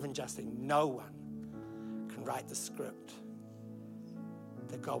 Not even Justin. No one can write the script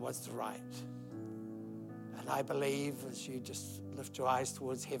that God wants to write. And I believe as you just lift your eyes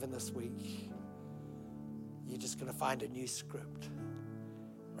towards heaven this week, you're just going to find a new script.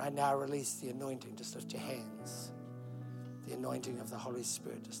 Right now, release the anointing. Just lift your hands. The anointing of the Holy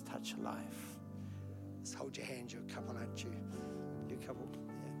Spirit just touch your life. Just hold your hands. You're a couple, aren't you? You're a couple.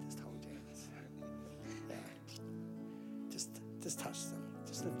 Yeah, just hold your hands. Yeah. Just touch them.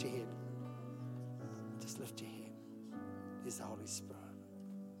 Just lift your head. Just lift your head. There's the Holy Spirit.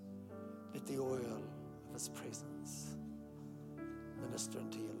 Let the oil of His presence minister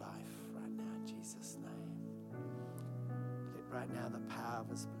into your life right now in Jesus' name. Let right now the power of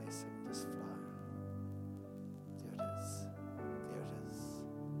His blessing just flow. There it is. There it is.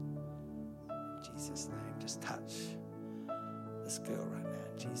 In Jesus' name, just touch this girl right now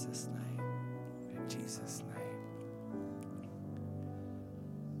in Jesus' name. In Jesus' name.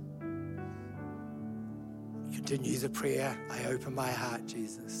 Continue the prayer. I open my heart,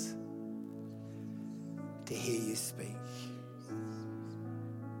 Jesus, to hear you speak.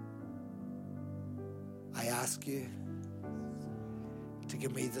 I ask you to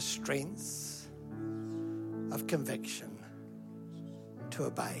give me the strength of conviction to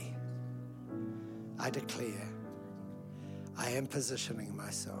obey. I declare I am positioning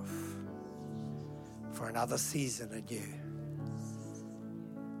myself for another season in you.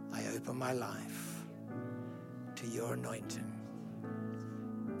 I open my life to your anointing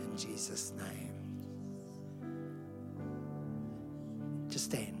in Jesus' name. Just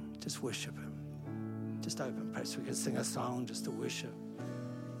stand, just worship Him. Just open. Perhaps we could sing a song just to worship.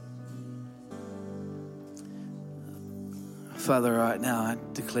 Father, right now I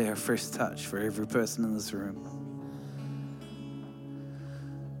declare a fresh touch for every person in this room.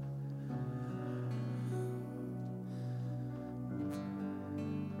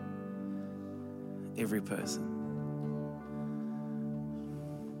 Every person.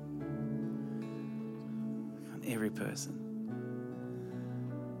 Every person.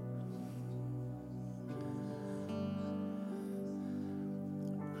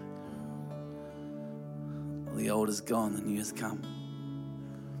 The old is gone, the new has come.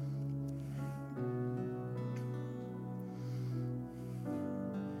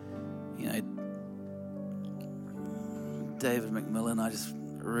 You know, David McMillan, I just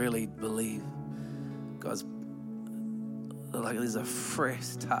really believe God's, like there's a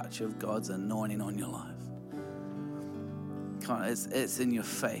fresh touch of God's anointing on your life. It's in your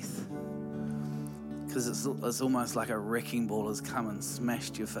faith. Because it's almost like a wrecking ball has come and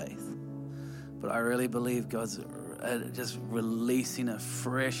smashed your faith. But I really believe God's just releasing a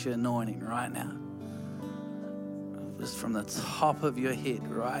fresh anointing right now. Just from the top of your head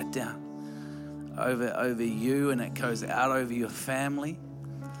right down over you, and it goes out over your family.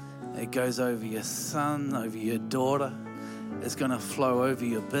 It goes over your son, over your daughter. It's going to flow over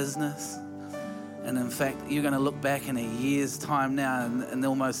your business. And in fact, you're going to look back in a year's time now, and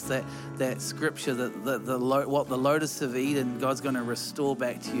almost that scripture, what the lotus of Eden, God's going to restore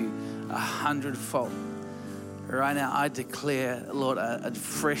back to you 100-fold. Right now, I declare, Lord, a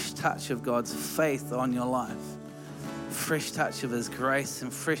fresh touch of God's faith on your life. Fresh touch of His grace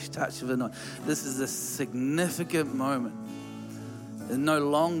and fresh touch of anointing. This is a significant moment. And no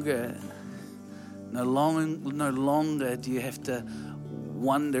longer do you have to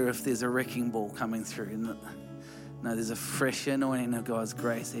wonder if there's a wrecking ball coming through. No, there's a fresh anointing of God's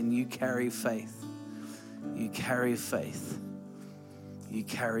grace, and you carry faith. You carry faith. You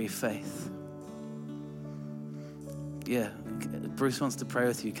carry faith. Yeah, Bruce wants to pray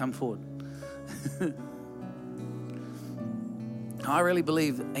with you. Come forward. I really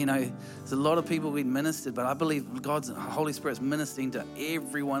believe, there's a lot of people being ministered, but I believe God's Holy Spirit's ministering to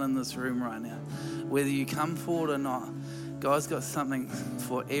everyone in this room right now. Whether you come forward or not, God's got something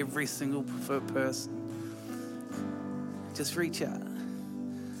for every single person. Just reach out.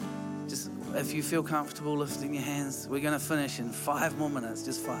 Just, if you feel comfortable lifting your hands, we're going to finish in 5 more minutes,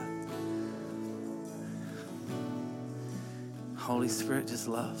 just 5. Holy Spirit, just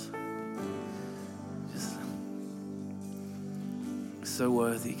love. Just so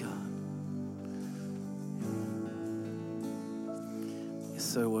worthy, God. You're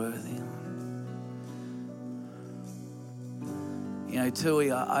so worthy. You know, Tui,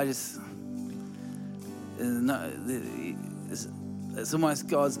 I just, it's almost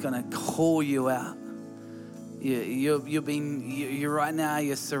God's going to call you out. You're right now,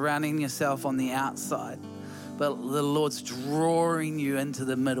 you're surrounding yourself on the outside, but the Lord's drawing you into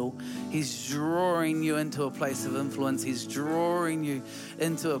the middle. He's drawing you into a place of influence. He's drawing you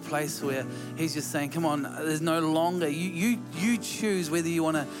into a place where He's just saying, come on, there's no longer, you choose whether you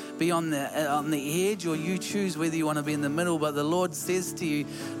want to be on the edge or you choose whether you want to be in the middle. But the Lord says to you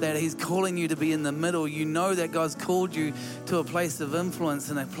that He's calling you to be in the middle. You know that God's called you to a place of influence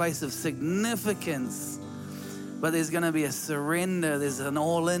and a place of significance. But there's going to be a surrender. There's an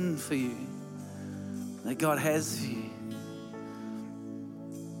all-in for you that God has for you.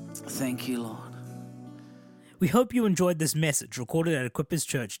 Thank you, Lord. We hope you enjoyed this message recorded at Equippers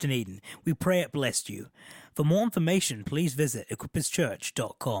Church, Dunedin. We pray it blessed you. For more information, please visit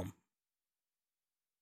equipperschurch.com.